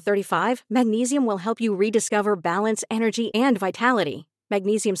woman over 35, magnesium will help you rediscover balance, energy, and vitality.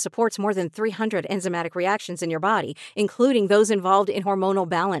 Magnesium supports more than 300 enzymatic reactions in your body, including those involved in hormonal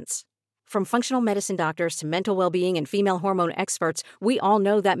balance. From functional medicine doctors to mental well-being and female hormone experts, we all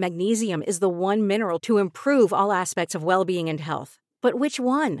know that magnesium is the one mineral to improve all aspects of well-being and health. But which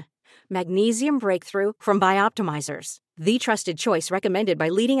one? Magnesium Breakthrough from Bioptimizers, the trusted choice recommended by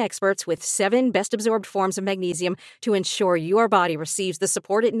leading experts with 7 best-absorbed forms of magnesium to ensure your body receives the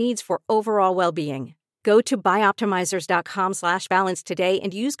support it needs for overall well-being. Go to bioptimizers.com/balance today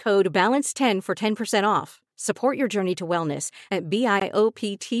and use code BALANCE10 for 10% off. Support your journey to wellness at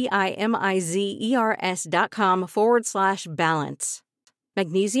bioptimizers.com/balance.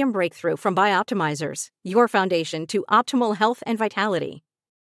 Magnesium Breakthrough from Bioptimizers, your foundation to optimal health and vitality.